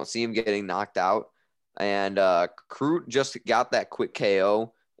 I don't see him getting knocked out. And Crute just got that quick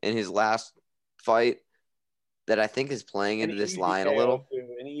KO in his last fight that I think is playing into this line a little.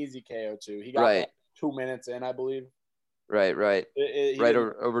 An easy KO too. He got like 2 minutes in, I believe. Right.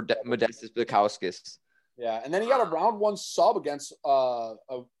 Over Modestas Bukauskas. Yeah, and then he got a round 1 sub against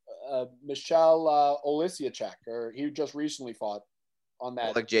Michelle Olisiacek, or he just recently fought on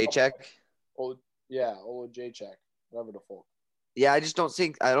that. Like Jacek? Oleg Jacek. whatever the fuck. Yeah, I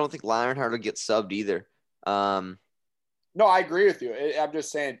don't think Lionheart will get subbed either. No, I agree with you. I'm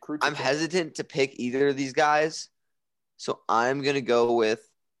just saying. I'm hesitant to pick either of these guys, so I'm gonna go with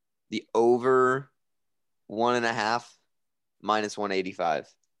the over 1.5 minus 185.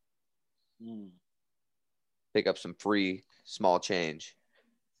 Pick up some free small change.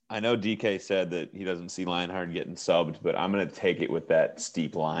 I know DK said that he doesn't see Lionheart getting subbed, but I'm going to take it with that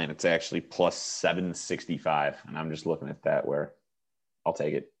steep line. It's actually plus 765, and I'm just looking at that where I'll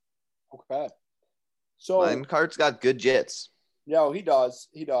take it. Okay. So Lionheart's got good jits. Yeah, he does.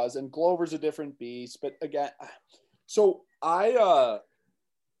 He does. And Glover's a different beast. But again, so I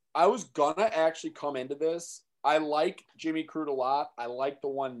was gonna actually come into this. I like Jimmy Crute a lot. I like the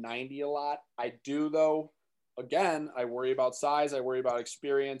 190 a lot. I do, though. Again, I worry about size. I worry about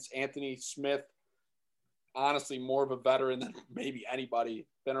experience. Anthony Smith, honestly, more of a veteran than maybe anybody.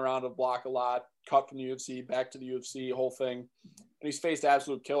 Been around the block a lot, cut from the UFC, back to the UFC, whole thing. And he's faced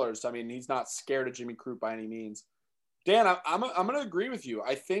absolute killers. I mean, he's not scared of Jimmy Crute by any means. Dan, I'm going to agree with you.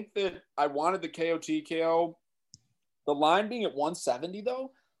 I think that I wanted the KO. The line being at 170,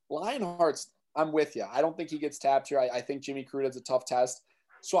 though, Lionheart's, I'm with you. I don't think he gets tapped here. I think Jimmy Crute has a tough test.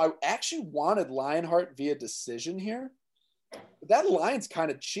 So I actually wanted Lionheart via decision here. But that line's kind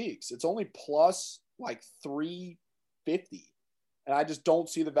of cheeks. It's only plus like 350. And I just don't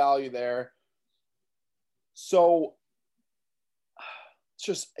see the value there. So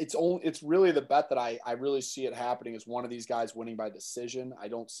it's really the bet that I really see it happening is one of these guys winning by decision.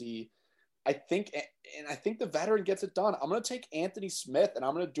 I think the veteran gets it done. I'm going to take Anthony Smith and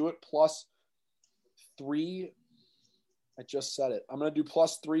I'm going to do it plus 3. I just said it. I'm going to do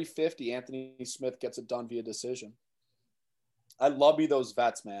plus 350. Anthony Smith gets it done via decision. I love me those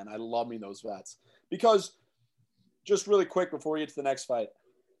vets, man. I love me those vets. Because just really quick before we get to the next fight,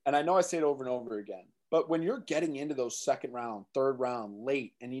 and I know I say it over and over again, but when you're getting into those second round, third round,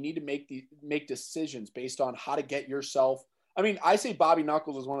 late, and you need to make decisions based on how to get yourself. I mean, I say Bobby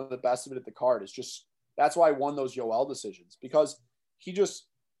Knuckles is one of the best of it at the card. It's just that's why I won those Yoel decisions because he just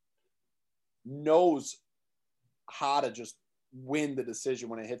knows how to just win the decision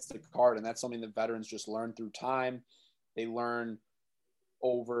when it hits the card. And that's something that veterans just learn through time. They learn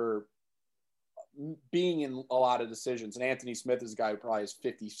over being in a lot of decisions. And Anthony Smith is a guy who probably has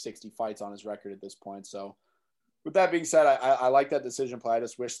 50, 60 fights on his record at this point. So with that being said, I like that decision play. I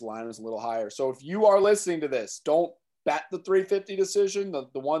just wish the line was a little higher. So if you are listening to this, don't bet the 350 decision. The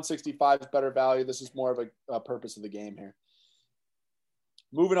 165 is better value. This is more of a purpose of the game here.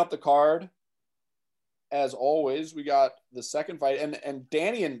 Moving up the card, as always, we got the second fight. And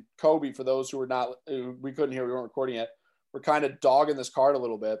Danny and Kobe, for those who we couldn't hear, we weren't recording yet, we're kind of dogging this card a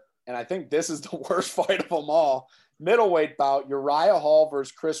little bit. And I think this is the worst fight of them all. Middleweight bout, Uriah Hall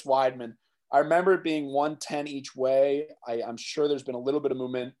versus Chris Weidman. I remember it being 110 each way. I'm sure there's been a little bit of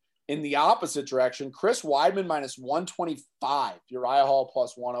movement in the opposite direction. Chris Weidman minus 125, Uriah Hall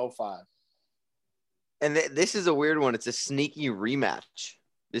plus 105. And this is a weird one. It's a sneaky rematch.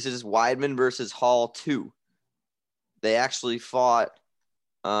 This is Weidman versus Hall 2. They actually fought,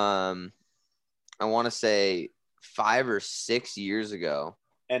 I want to say 5 or 6 years ago.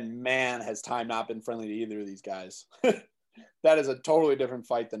 And man, has time not been friendly to either of these guys. That is a totally different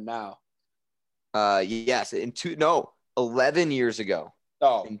fight than now. Yes. 11 years ago.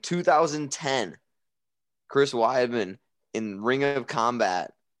 Oh. In 2010, Chris Weidman in Ring of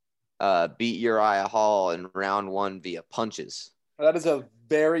Combat beat Uriah Hall in round 1 via punches. That is a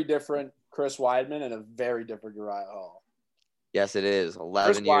very different Chris Weidman and a very different Uriah Hall. Yes, it is.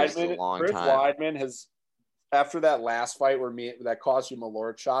 11 years is a long time. Chris Weidman has, after that last fight that cost you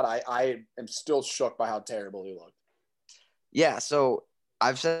Malort shot, I am still shook by how terrible he looked. Yeah, so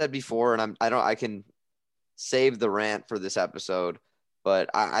I've said before, and I can save the rant for this episode, but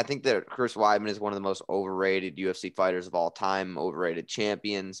I think that Chris Weidman is one of the most overrated UFC fighters of all time, overrated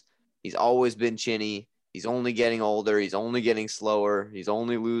champions. He's always been chinny. He's only getting older. He's only getting slower. He's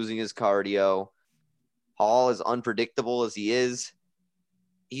only losing his cardio. Hall, as unpredictable as he is,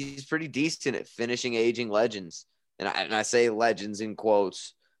 he's pretty decent at finishing aging legends. And I say legends in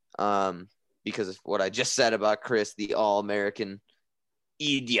quotes because of what I just said about Chris, the all-American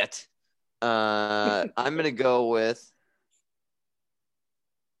idiot. I'm going to go with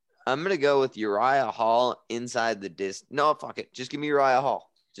Uriah Hall inside the disc. No, fuck it. Just give me Uriah Hall.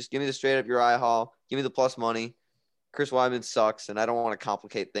 Just give me the straight up Uriah Hall. Give me the plus money. Chris Weidman sucks, and I don't want to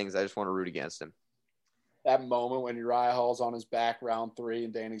complicate things. I just want to root against him. That moment when Uriah Hall's on his back, round 3,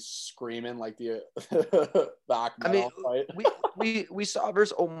 and Danny's screaming like the Akhmedov fight. we saw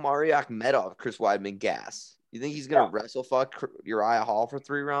versus Omari Akhmedov, Chris Weidman gas. You think he's gonna wrestle fuck Uriah Hall for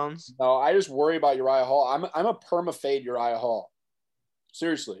 3 rounds? No, I just worry about Uriah Hall. I'm a perma-fade Uriah Hall.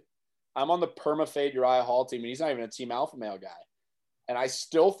 Seriously. I'm on the perma-fade Uriah Hall team, and he's not even a Team Alpha Male guy. And I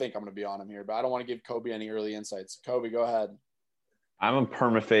still think I'm going to be on him here, but I don't want to give Kobe any early insights. Kobe, go ahead. I'm a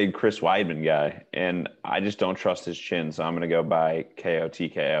perma-fade Chris Weidman guy, and I just don't trust his chin, so I'm going to go by KO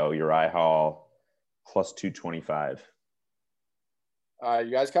TKO Uriah Hall plus 225.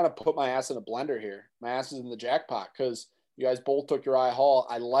 You guys kind of put my ass in a blender here. My ass is in the jackpot because you guys both took Uriah Hall.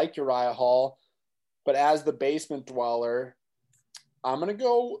 I like Uriah Hall, but as the basement dweller, I'm going to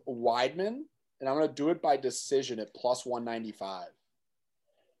go Weidman, and I'm going to do it by decision at plus 195.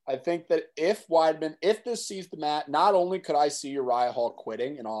 I think that if this sees the mat, not only could I see Uriah Hall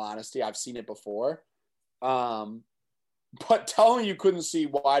quitting, in all honesty, I've seen it before, but tell me you couldn't see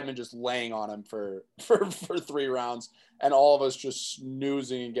Weidman just laying on him for 3 rounds and all of us just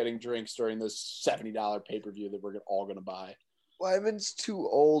snoozing and getting drinks during this $70 pay-per-view that we're all going to buy. Weidman's too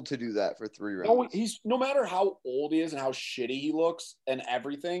old to do that for 3 rounds. No, he's no matter how old he is and how shitty he looks and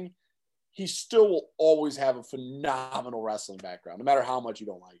everything, he still will always have a phenomenal wrestling background, no matter how much you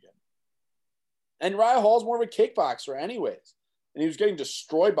don't like him. And Uriah Hall's more of a kickboxer anyways. And he was getting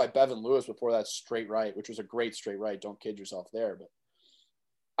destroyed by Bevan Lewis before that straight right, which was a great straight right. Don't kid yourself there. But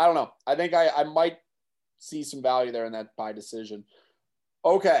I don't know. I think I might see some value there in that by decision.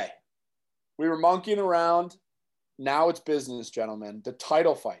 Okay. We were monkeying around. Now it's business, gentlemen. The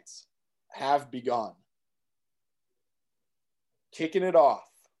title fights have begun. Kicking it off.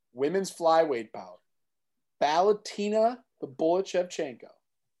 Women's flyweight bout. Valentina the Bullet Shevchenko,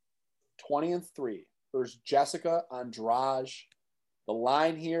 20-3, versus Jessica Andrade. The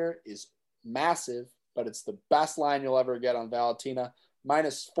line here is massive, but it's the best line you'll ever get on Valentina.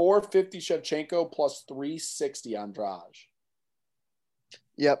 Minus 450 Shevchenko, plus 360 Andrade.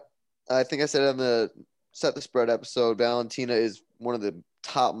 Yep. I think I said on the Set the Spread episode, Valentina is one of the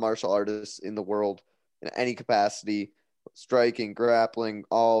top martial artists in the world in any capacity. Striking, grappling,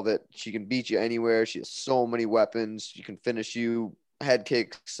 all of it. She can beat you anywhere. She has so many weapons. She can finish you, head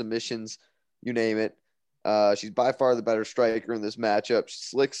kicks, submissions, you name it. She's by far the better striker in this matchup.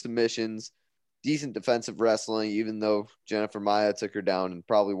 Slick submissions, decent defensive wrestling, even though Jennifer Maia took her down and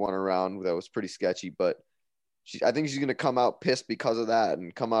probably won a round. That was pretty sketchy, but I think she's going to come out pissed because of that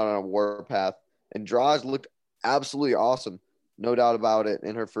and come out on a warpath. And Andrade looked absolutely awesome. No doubt about it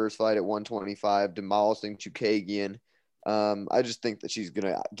in her first fight at 125, demolishing Chukagian. I just think that she's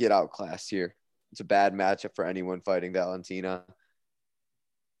going to get outclassed here. It's a bad matchup for anyone fighting Valentina.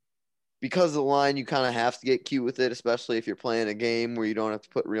 Because of the line, you kind of have to get cute with it, especially if you're playing a game where you don't have to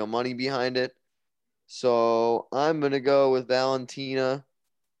put real money behind it. So I'm going to go with Valentina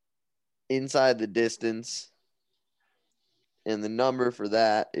inside the distance. And the number for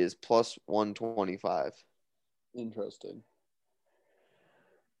that is plus 125. Interesting.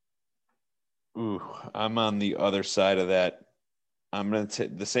 Ooh, I'm on the other side of that. I'm going to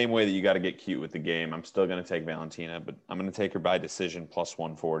take the same way that you got to get cute with the game. I'm still going to take Valentina, but I'm going to take her by decision plus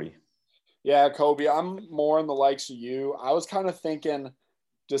 140. Yeah, Kobe, I'm more in the likes of you. I was kind of thinking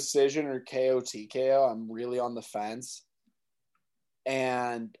decision or KO TKO. I'm really on the fence.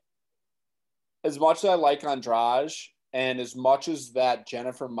 And as much as I like Andrade and as much as that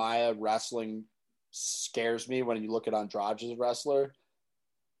Jennifer Maia wrestling scares me when you look at Andrade as a wrestler,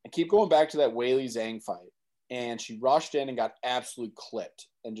 I keep going back to that Weili Zhang fight. And she rushed in and got absolutely clipped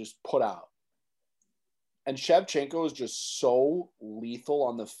and just put out. And Shevchenko is just so lethal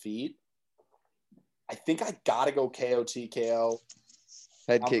on the feet. I think I got to go KO TKO.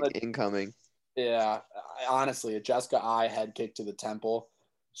 Head kick incoming. Yeah, honestly, a Jessica I head kick to the temple.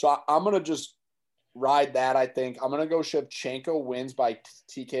 So I'm going to just ride that, I think. I'm going to go Shevchenko wins by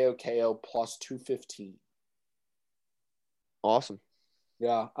TKO KO plus 215. Awesome.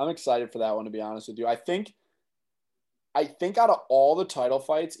 Yeah, I'm excited for that one, to be honest with you. I think out of all the title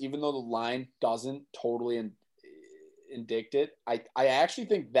fights, even though the line doesn't totally indict it, I actually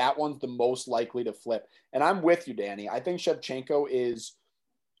think that one's the most likely to flip. And I'm with you, Danny. I think Shevchenko is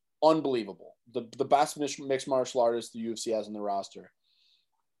unbelievable. The best mixed martial artist the UFC has in the roster.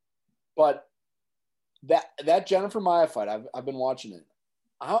 But that Jennifer Maia fight, I've been watching it.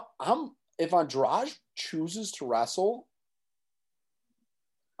 If Andrade chooses to wrestle,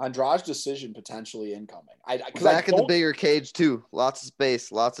 Andrade's decision potentially incoming. Back in the bigger cage too. Lots of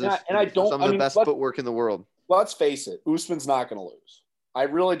space. Lots of some of the best footwork in the world. Let's face it, Usman's not going to lose. I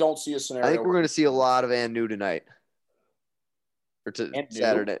really don't see a scenario. I think we're going to see a lot of Anu tonight. Or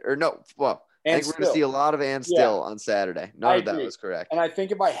Saturday. Or no, well, I think we're going to see a lot of Still on Saturday. None of that was correct. And I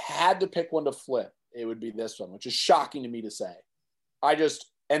think if I had to pick one to flip, it would be this one, which is shocking to me to say.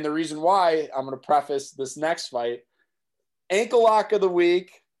 And the reason why, I'm going to preface this next fight, ankle lock of the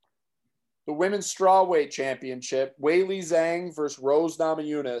week, the women's strawweight championship, Weili Zhang versus Rose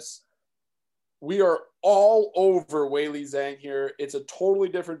Namajunas. We are all over Weili Zhang here. It's a totally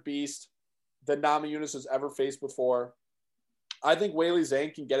different beast than Namajunas has ever faced before. I think Weili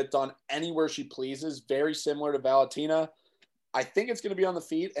Zhang can get it done anywhere she pleases, very similar to Valentina. I think it's going to be on the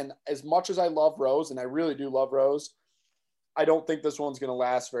feet, and as much as I love Rose, and I really do love Rose, I don't think this one's going to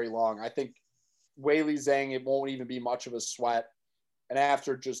last very long. I think Weili Zhang, it won't even be much of a sweat. And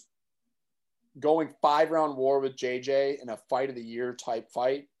after just going 5-round war with JJ in a fight of the year type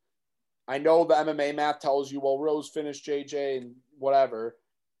fight, I know the MMA math tells you, well, Rose finished JJ and whatever.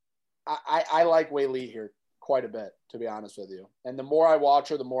 I like Weili here quite a bit, to be honest with you. And the more I watch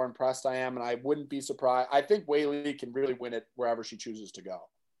her, the more impressed I am, and I wouldn't be surprised. I think Weili can really win it wherever she chooses to go.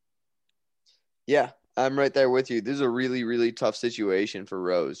 Yeah, I'm right there with you. This is a really, really tough situation for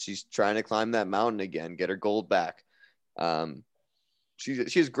Rose. She's trying to climb that mountain again, get her gold back. She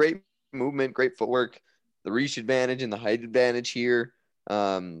has great movement, great footwork, the reach advantage and the height advantage here.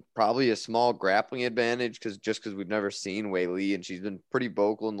 Probably a small grappling advantage because we've never seen Weili, and she's been pretty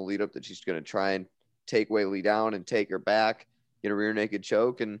vocal in the lead up that she's going to try and take Weili down and take her back, get a rear naked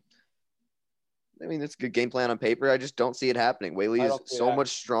choke. And I mean, it's a good game plan on paper. I just don't see it happening. Weili is so much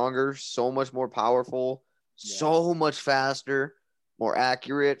stronger, so much more powerful, so much faster, more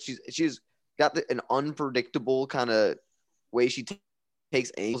accurate. She's got an unpredictable kind of way she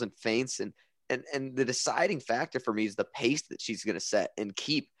takes angles and feints, and the deciding factor for me is the pace that she's going to set and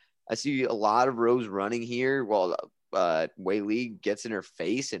keep. I see a lot of Rose running here while Weili gets in her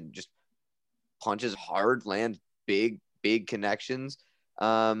face and just punches hard, lands big connections.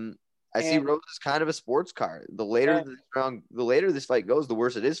 I see Rose as kind of a sports car. The later this fight goes, the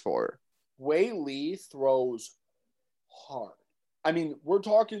worse it is for her. Weili throws hard. I mean, we're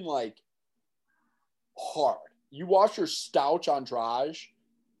talking like hard. You watch her stouch Andrade,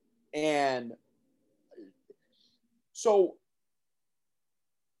 and so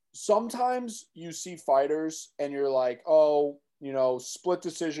sometimes you see fighters and you're like, oh, you know, split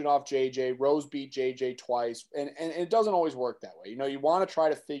decision off JJ. Rose beat JJ twice. And it doesn't always work that way. You know, you want to try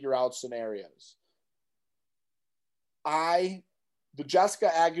to figure out scenarios. The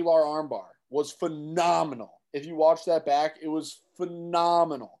Jessica Aguilar armbar was phenomenal. If you watch that back, it was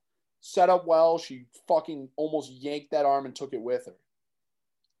phenomenal. Set up well. She fucking almost yanked that arm and took it with her.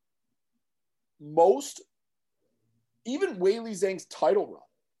 Even Weili Zhang's title run.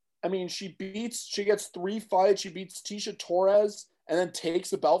 I mean, she gets 3 fights. She beats Tisha Torres and then takes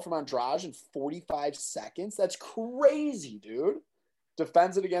the belt from Andrade in 45 seconds. That's crazy, dude.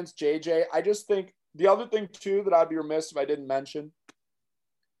 Defends it against JJ. I just think the other thing, too, that I'd be remiss if I didn't mention,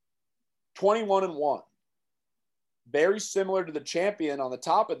 21-1. Very similar to the champion on the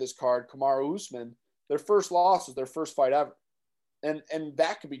top of this card, Kamaru Usman. Their first loss was their first fight ever. And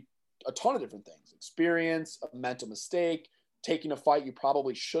that could be a ton of different things. Experience, a mental mistake, taking a fight you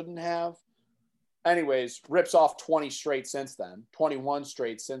probably shouldn't have. Anyways, rips off 20 straight since then, 21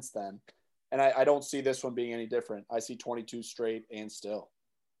 straight since then. And I don't see this one being any different. I see 22 straight and still.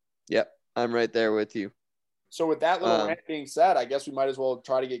 Yep, I'm right there with you. So with that little rant being said, I guess we might as well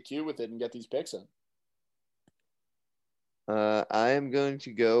try to get cute with it and get these picks in. I am going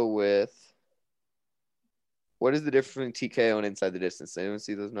to go with, what is the difference between TKO and inside the distance? Anyone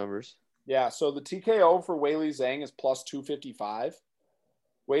see those numbers? Yeah, so the TKO for Weili Zhang is plus 255.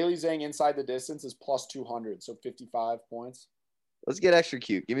 Weili Zhang inside the distance is plus 200, so 55 points. Let's get extra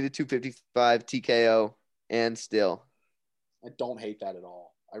cute. Give me the 255 TKO and still. I don't hate that at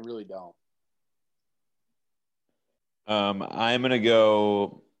all. I really don't. I'm going to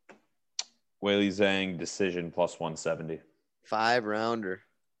go Weili Zhang decision plus 170. 5-rounder.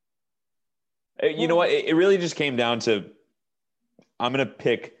 You know what? It really just came down to, I'm going to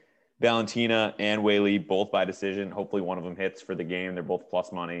pick Valentina and Weili both by decision. Hopefully one of them hits for the game. They're both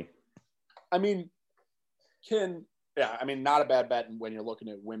plus money. I mean, not a bad bet when you're looking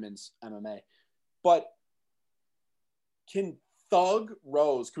at women's MMA. But can Thug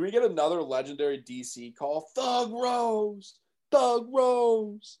Rose, can we get another legendary DC call? Thug Rose.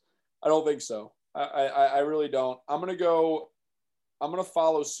 I don't think so. I really don't. I'm going to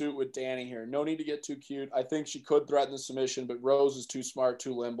follow suit with Danny here. No need to get too cute. I think she could threaten the submission, but Rose is too smart,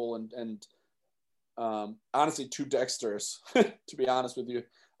 too limble, and honestly too dexterous, to be honest with you.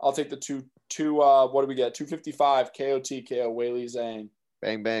 I'll take the two what do we get? 255 KO TKO Weili Zhang.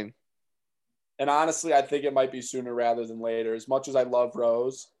 Bang, bang. And honestly, I think it might be sooner rather than later. As much as I love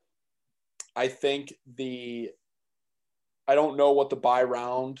Rose, I think I don't know what the buy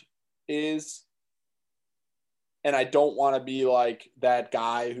round is. and I don't want to be like that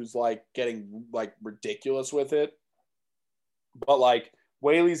guy who's like getting like ridiculous with it. But like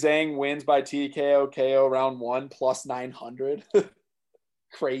Weili Zhang wins by TKO KO round 1 plus 900.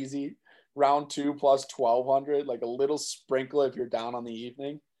 Crazy. Round 2 plus 1200. Like a little sprinkle if you're down on the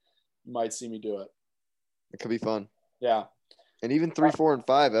evening. You might see me do it. It could be fun. Yeah. And even 3, 4, and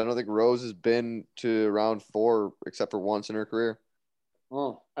 5. I don't think Rose has been to round 4 except for once in her career.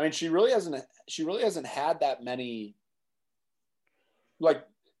 Oh, I mean, she really hasn't had that many, like,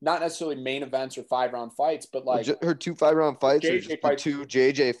 not necessarily main events or 5-round fights, but like her 2 5-round fights are JJ just the fights. 2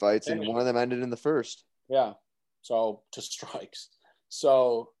 JJ fights, and one of them ended in the first. Yeah. So to strikes.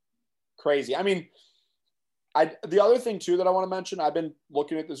 So crazy. I mean, the other thing too that I want to mention, I've been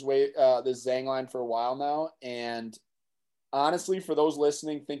looking at this Zhang line for a while now, and honestly, for those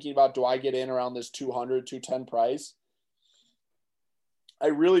listening, thinking about do I get in around this 200, 210 price, I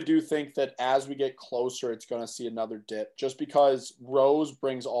really do think that as we get closer, it's going to see another dip just because Rose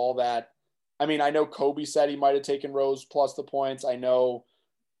brings all that. I mean, I know Kobe said he might have taken Rose plus the points. I know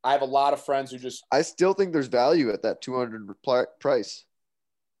I have a lot of friends who just. I still think there's value at that 200 price.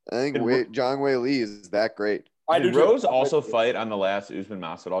 I think Zhang Weili is that great. Did Rose also fight on the last Usman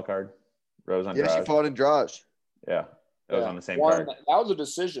Masvidal card? Rose Andrade. Yeah, she fought Andrade. Yeah, it was on the same card. That was a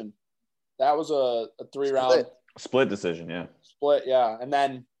decision. That was a 3-round split decision. Yeah. Split, yeah. And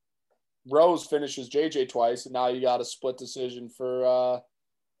then Rose finishes JJ twice, and now you got a split decision for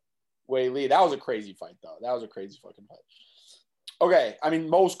Weili. That was a crazy fight, though. That was a crazy fucking fight. Okay, I mean,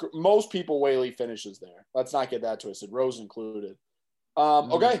 most people Weili finishes there. Let's not get that twisted, Rose included.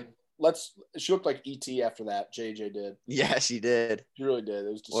 Okay, she looked like ET after that. JJ did. Yeah, she did. She really did.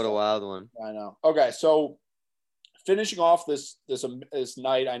 It was what a wild one. I know. Okay, so finishing off this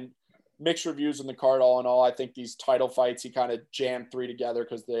night, mixed reviews in the card all in all. I think these title fights, he kind of jammed 3 together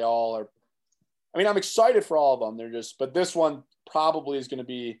because they all are. I mean, I'm excited for all of them. But this one probably is going to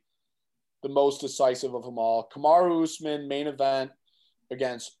be the most decisive of them all. Kamaru Usman main event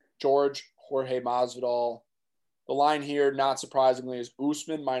against Jorge Masvidal. The line here, not surprisingly, is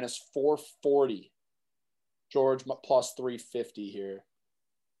Usman minus 440. George plus 350 here.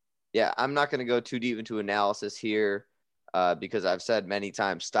 Yeah, I'm not going to go too deep into analysis here because I've said many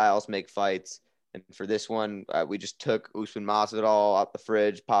times styles make fights. And for this one, we just took Usman Masvidal out the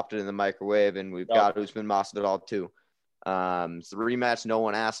fridge, popped it in the microwave, and we've got Usman Masvidal too. It's the rematch no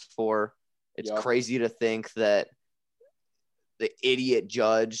one asked for. It's crazy to think that the idiot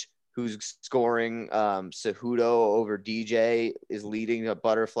judge who's scoring Cejudo over DJ is leading a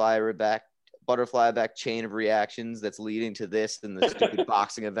butterfly back chain of reactions that's leading to this in the stupid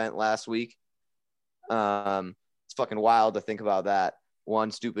boxing event last week. It's fucking wild to think about that.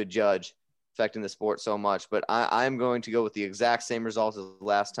 One stupid judge affecting the sport so much. But I'm going to go with the exact same result as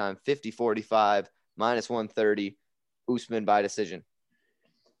last time, 50-45, minus 130, Usman by decision.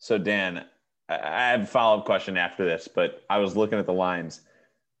 So, Dan, I have a follow-up question after this, but I was looking at the lines.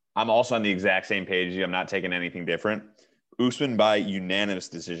 I'm also on the exact same page. I'm not taking anything different. Usman by unanimous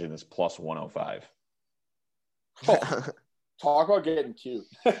decision is plus 105. Talk about getting cute.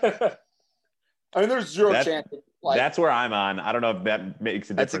 I mean, there's zero chance. That's where I'm on. I don't know if that makes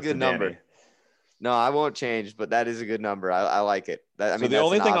a difference. That's a good number. No, I won't change, but that is a good number. I like it. So the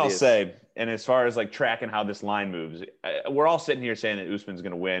only thing I'll say, and as far as like tracking how this line moves, we're all sitting here saying that Usman's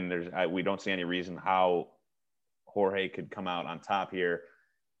going to win. We don't see any reason how Jorge could come out on top here.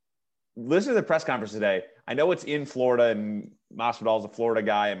 Listen to the press conference today. I know it's in Florida, and Masvidal's a Florida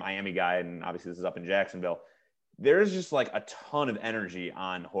guy and Miami guy, and obviously this is up in Jacksonville. There's just like a ton of energy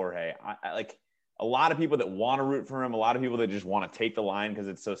on Jorge. I like a lot of people that want to root for him, a lot of people that just want to take the line because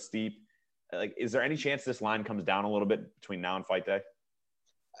it's so steep. Like, is there any chance this line comes down a little bit between now and fight day?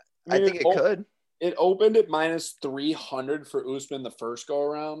 I think it could. It opened at minus 300 for Usman the first go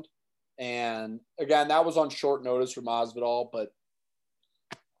around. And again, that was on short notice for Masvidal, but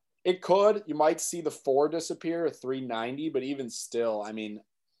it could. You might see the 4 disappear at 390, but even still, I mean,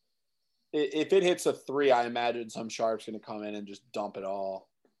 if it hits a 3, I imagine some sharp's going to come in and just dump it all.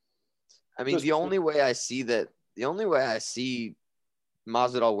 I mean, the only way I see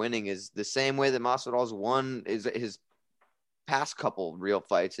Masvidal winning is the same way that Masvidal's won is his past couple real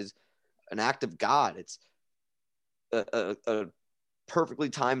fights is an act of God. It's a perfectly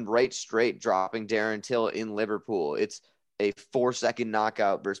timed right straight dropping Darren Till in Liverpool. It's a 4-second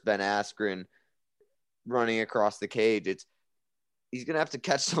knockout versus Ben Askren running across the cage. He's going to have to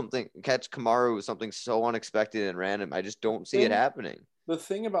catch Kamaru with something so unexpected and random. I just don't see it happening. The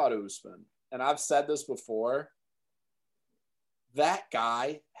thing about Usman, and I've said this before, that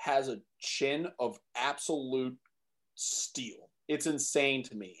guy has a chin of absolute steel. It's insane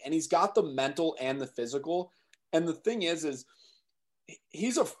to me. And he's got the mental and the physical. And the thing is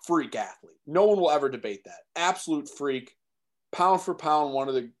he's a freak athlete. No one will ever debate that. Absolute freak, pound for pound, one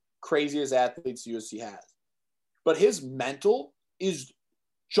of the craziest athletes the UFC has. But his mental is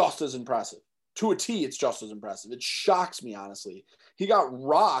just as impressive. To a T, it's just as impressive. It shocks me, honestly. He got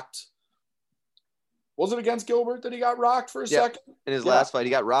rocked. Was it against Gilbert that he got rocked for a second? In his last fight, he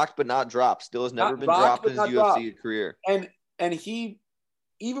got rocked but not dropped. Still has never been dropped in his UFC career. And he,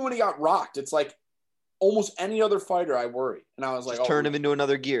 even when he got rocked, it's like almost any other fighter, I worry. And I was like, turn him into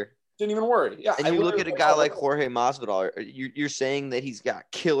another gear. Didn't even worry. Yeah. And you look at a guy like Jorge Masvidal. You're saying that he's got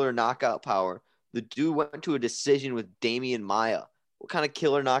killer knockout power. The dude went to a decision with Damian Maia. What kind of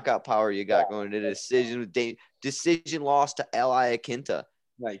killer knockout power you got going to a decision with decision loss to L.I. Akinta?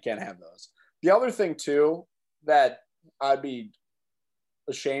 No, you can't have those. The other thing, too, that I'd be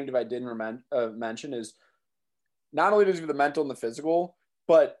ashamed if I didn't mention is not only does he have the mental and the physical,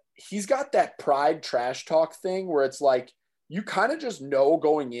 but he's got that pride trash talk thing where it's like you kind of just know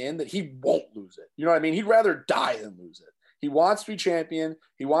going in that he won't lose it. You know what I mean? He'd rather die than lose it. He wants to be champion.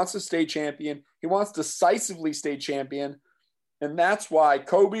 He wants to stay champion. He wants decisively stay champion. And that's why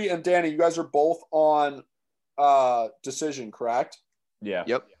Kobe and Danny, you guys are both on decision, correct? Yeah.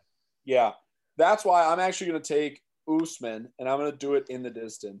 Yep. Yeah. That's why I'm actually going to take Usman, and I'm going to do it in the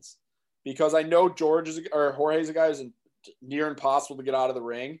distance because I know Jorge's a guy who's near impossible to get out of the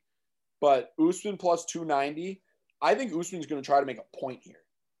ring. But Usman plus 290, I think Usman's going to try to make a point here.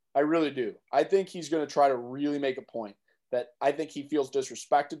 I really do. I think he's going to try to really make a point that I think he feels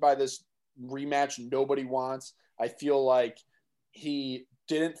disrespected by this rematch nobody wants. I feel like he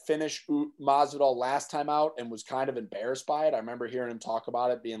didn't finish Masvidal last time out and was kind of embarrassed by it. I remember hearing him talk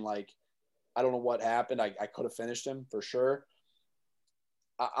about it being like, I don't know what happened. I could have finished him for sure.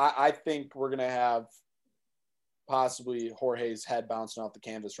 I think we're going to have possibly Jorge's head bouncing off the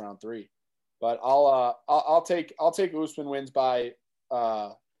canvas round 3, but I'll take Usman wins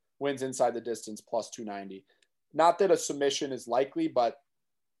inside the distance plus 290. Not that a submission is likely, but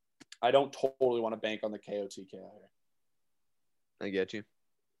I don't totally want to bank on the KOTK here. I get you.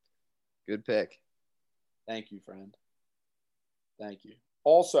 Good pick. Thank you, friend. Thank you.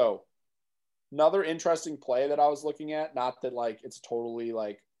 Also, another interesting play that I was looking at, not that like it's totally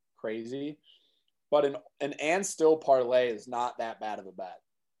like crazy, but an and still parlay is not that bad of a bet.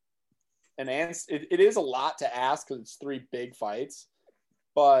 It is a lot to ask because it's 3 big fights,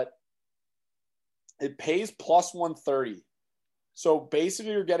 but it pays plus 130. So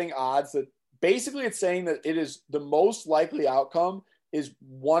basically you're getting odds that basically it's saying that it is the most likely outcome is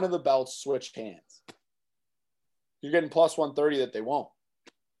one of the belts switched hands. You're getting plus 130 that they won't.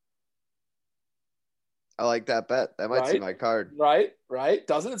 I like that bet. That might seem my card. Right.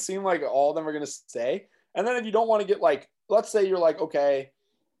 Doesn't it seem like all of them are going to stay? And then if you don't want to get like, let's say you're like, okay,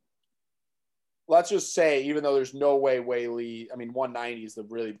 let's just say, even though there's no way Weili, 190 is the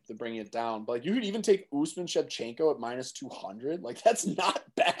bringing it down, but like you could even take Usman Shevchenko at minus 200. Like that's not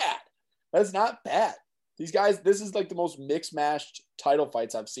bad. That's not bad. These guys, this is like the most mixed matched title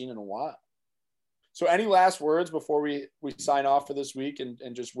fights I've seen in a while. So any last words before we sign off for this week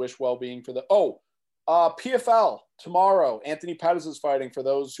and just wish well-being for PFL tomorrow. Anthony Pettis is fighting for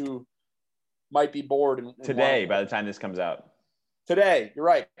those who might be bored. And today, by the time this comes out. Today, you're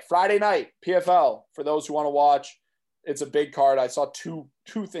right. Friday night, PFL, for those who want to watch. It's a big card. I saw two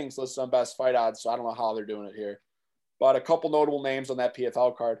things listed on Best Fight Odds, so I don't know how they're doing it here. But a couple notable names on that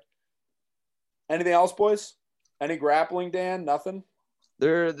PFL card. Anything else, boys? Any grappling, Dan? Nothing?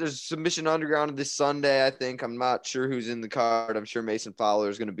 There's Submission Underground this Sunday, I think. I'm not sure who's in the card. I'm sure Mason Fowler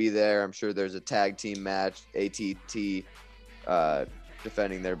is going to be there. I'm sure there's a tag team match, ATT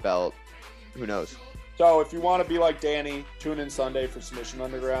defending their belt. Who knows? So if you want to be like Danny, tune in Sunday for Submission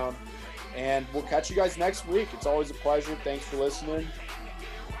Underground. And we'll catch you guys next week. It's always a pleasure. Thanks for listening.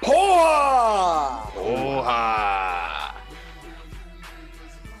 Poha! Poha!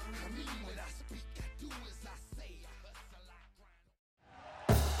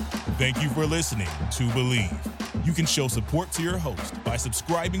 Thank you for listening to Believe. You can show support to your host by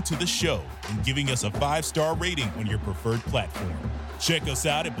subscribing to the show and giving us a 5-star rating on your preferred platform. Check us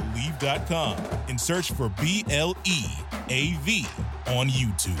out at Believe.com and search for BLEAV on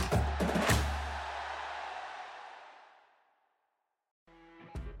YouTube.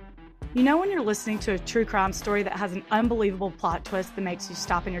 You know when you're listening to a true crime story that has an unbelievable plot twist that makes you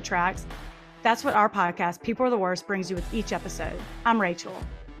stop in your tracks? That's what our podcast, People Are the Worst, brings you with each episode. I'm Rachel.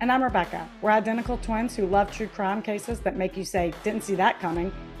 And I'm Rebecca. We're identical twins who love true crime cases that make you say, didn't see that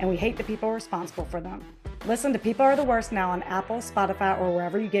coming, and we hate the people responsible for them. Listen to People Are the Worst now on Apple, Spotify, or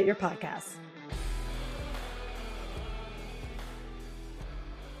wherever you get your podcasts.